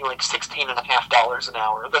 I'm making like $16.50 an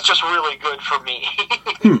hour. That's just really good for me.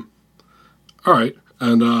 All right,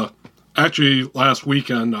 and actually, last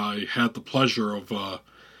weekend I had the pleasure of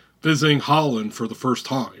visiting Holland for the first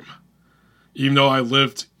time. Even though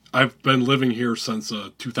I've been living here since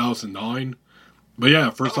 2009. But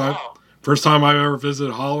yeah, first time I ever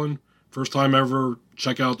visited Holland. First time ever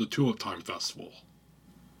check out the Tulip Time Festival.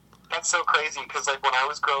 That's so crazy because like when I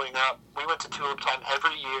was growing up, we went to Tulip Time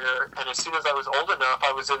every year, and as soon as I was old enough,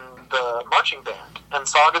 I was in the marching band. And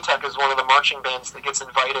Saugatuck is one of the marching bands that gets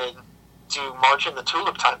invited to march in the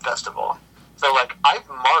Tulip Time Festival. So, like, I've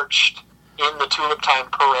marched in the Tulip Time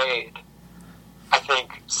Parade, I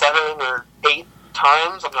think, 7 or 8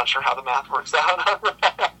 times. I'm not sure how the math works out.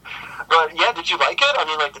 But, yeah, did you like it? I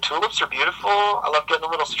mean, like, the tulips are beautiful. I love getting a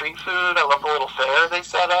little street food. I love the little fair they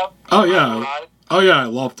set up. Oh, yeah. Oh, yeah, I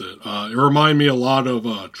loved it. It reminded me a lot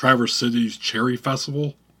of Traverse City's Cherry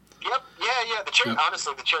Festival. Yep, yeah.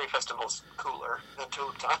 Honestly, the Cherry Festival's cooler than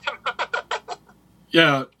Tulip Time.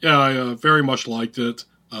 Yeah, I very much liked it.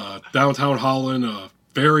 Downtown Holland,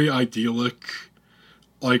 very idyllic.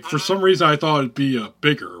 Like, for some reason I thought it'd be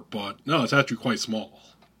bigger, but no, it's actually quite small.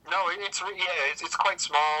 No, it's quite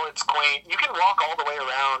small, it's quaint. You can walk all the way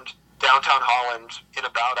around downtown Holland in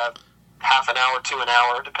about a half an hour to an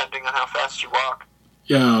hour, depending on how fast you walk.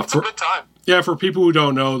 Yeah. It's a good time. Yeah, for people who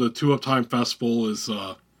don't know, the Tulip Time Festival is,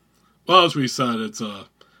 well, as we said, it's a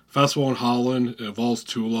festival in Holland. It involves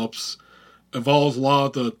tulips. Involves a lot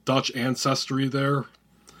of the Dutch ancestry there.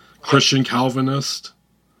 Christian Calvinist.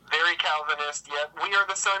 Very Calvinist, yet we are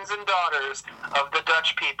the sons and daughters of the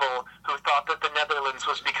Dutch people who thought that the Netherlands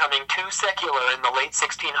was becoming too secular in the late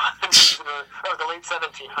 1600s, or the late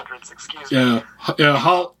 1700s, excuse me.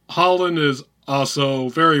 Yeah. Holland is also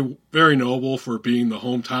very, very noble for being the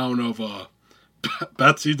hometown of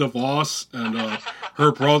Betsy DeVos and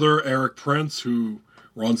her brother Eric Prince, who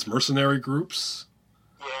runs mercenary groups.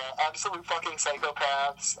 Yeah, absolute fucking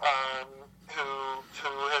psychopaths who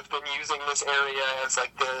have been using this area as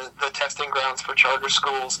like the testing grounds for charter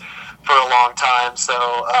schools for a long time. So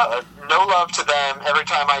no love to them. Every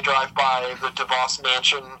time I drive by the DeVos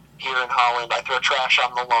mansion here in Holland, I throw trash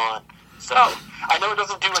on the lawn. So I know it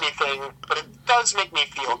doesn't do anything, but it does make me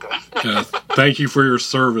feel good. Yeah, thank you for your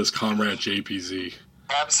service, Comrade JPZ.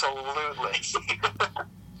 Absolutely.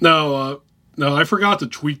 No, I forgot to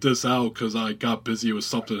tweet this out because I got busy with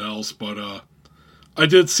something else, but I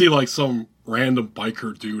did see like some random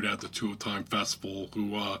biker dude at the Tulip Time Festival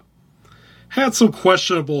who had some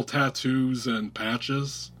questionable tattoos and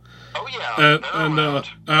patches. Oh yeah,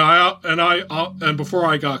 and before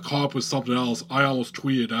I got caught up with something else, I almost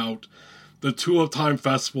tweeted out the Tulip Time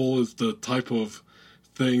Festival is the type of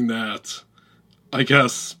thing that I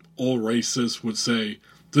guess old racists would say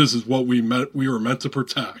this is what we were meant to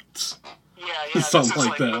protect. Yeah, something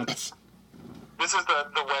like that. This is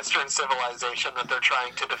the Western civilization that they're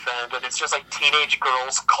trying to defend, and it's just like teenage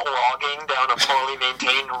girls clogging down a poorly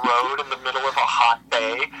maintained road in the middle of a hot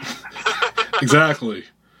day. Exactly.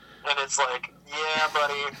 And it's like, yeah,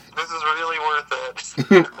 buddy, this is really worth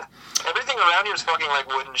it. Everything around here is fucking like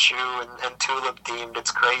wooden shoe and tulip themed. It's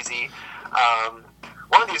crazy.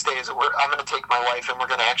 One of these days, I'm going to take my wife and we're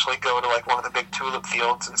going to actually go to like one of the big tulip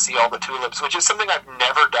fields and see all the tulips, which is something I've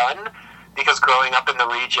never done because growing up in the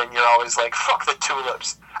region, you're always like, fuck the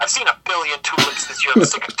tulips. I've seen 1 billion tulips this year. I'm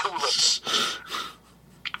sick of tulips.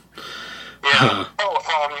 Yeah.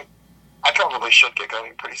 I probably should get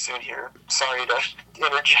going pretty soon here. Sorry to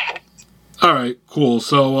interject. All right, cool.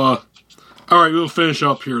 So, all right, we'll finish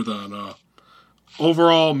up here then.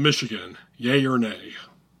 Overall, Michigan, yay or nay?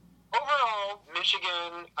 Overall,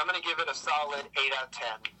 Michigan, I'm going to give it a solid 8 out of 10.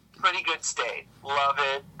 Pretty good state. Love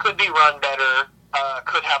it. Could be run better.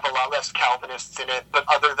 Could have a lot less Calvinists in it. But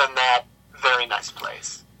other than that, very nice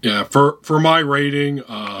place. Yeah, for my rating,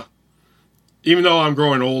 even though I'm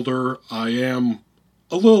growing older, I am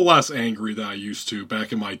a little less angry than I used to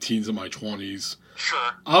back in my teens and my 20s.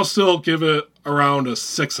 Sure. I'll still give it around a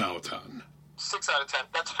 6 out of 10. 6 out of 10.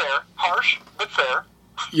 That's fair. Harsh, but fair.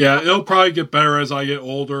 Yeah, it'll probably get better as I get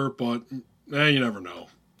older, but you never know.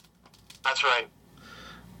 That's right.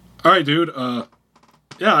 All right, dude.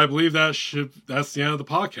 Yeah, I believe that's the end of the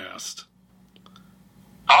podcast.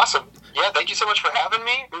 Awesome. Yeah, thank you so much for having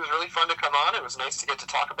me. It was really fun to come on. It was nice to get to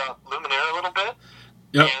talk about Luminaire a little bit.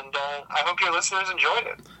 Yep. And I hope your listeners enjoyed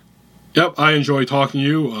it. Yep, I enjoyed talking to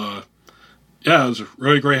you. Yeah, it was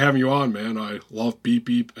really great having you on, man. I love Beep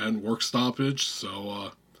Beep and Work Stoppage,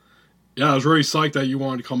 so yeah, I was really psyched that you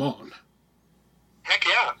wanted to come on. Heck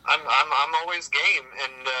yeah, I'm always game.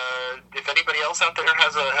 And if anybody else out there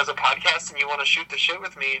has a podcast and you want to shoot the shit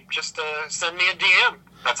with me, just send me a DM.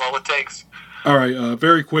 That's all it takes. All right,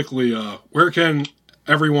 very quickly, where can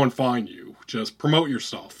everyone find you? Just promote your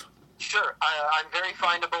stuff. Sure. I'm very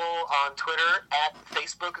findable on Twitter at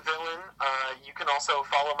Facebook Villain. You can also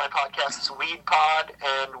follow my podcasts Weed Pod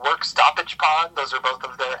and Work Stoppage Pod. Those are both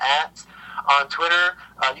of their ats. On Twitter,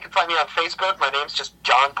 you can find me on Facebook. My name's just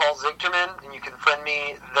John Paul Zigterman, and you can friend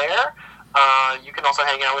me there. You can also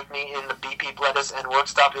hang out with me in the BP Lettuce and Work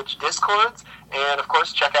Stoppage Discords. And, of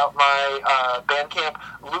course, check out my Bandcamp,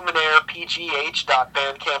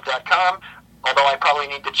 luminairepgh.bandcamp.com. Although I probably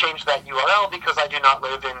need to change that URL because I do not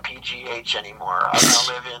live in PGH anymore. I now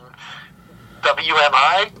live in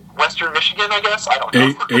WMI, Western Michigan, I guess. I don't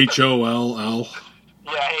know. HOLL.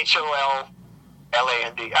 Yeah, HOLLAND.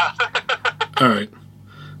 All right.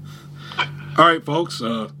 All right, folks.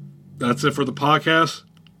 That's it for the podcast.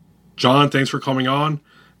 John, thanks for coming on.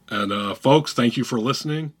 And, folks, thank you for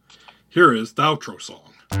listening. Here is the outro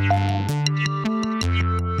song.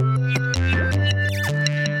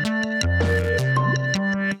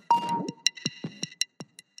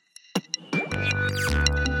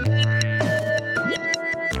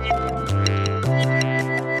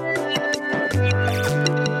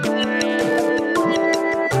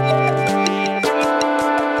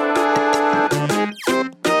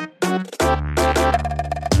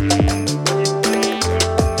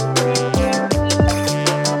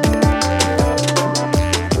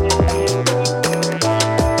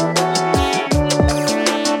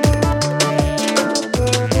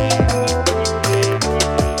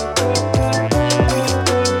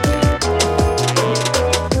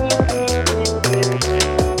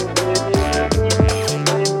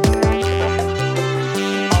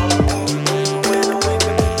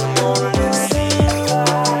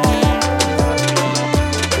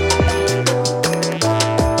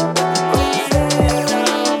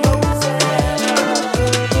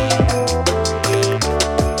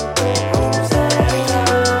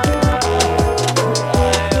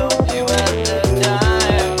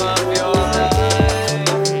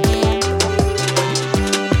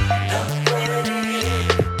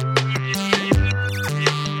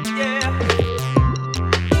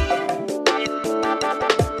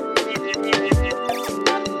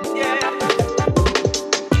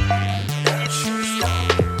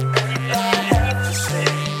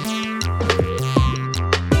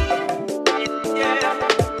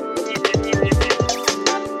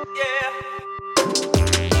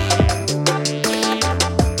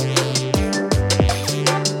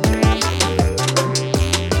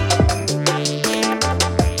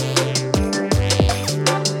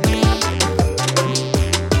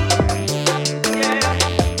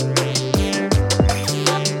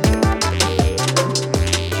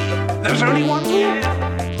 There's only one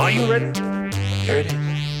rule. Are you ready? Here it is.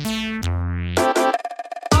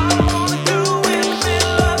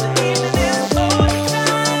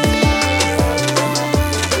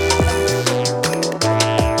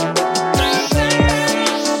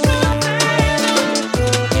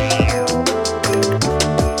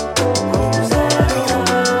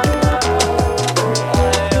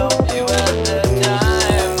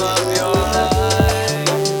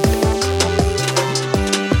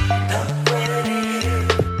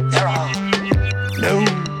 No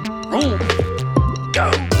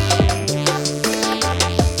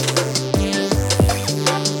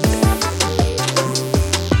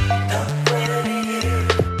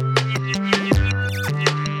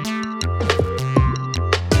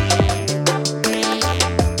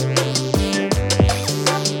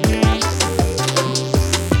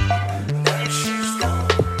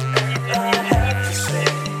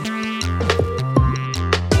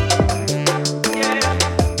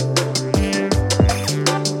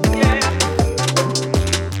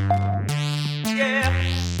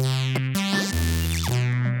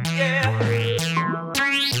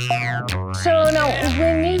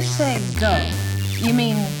So, you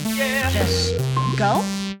mean just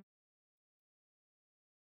go?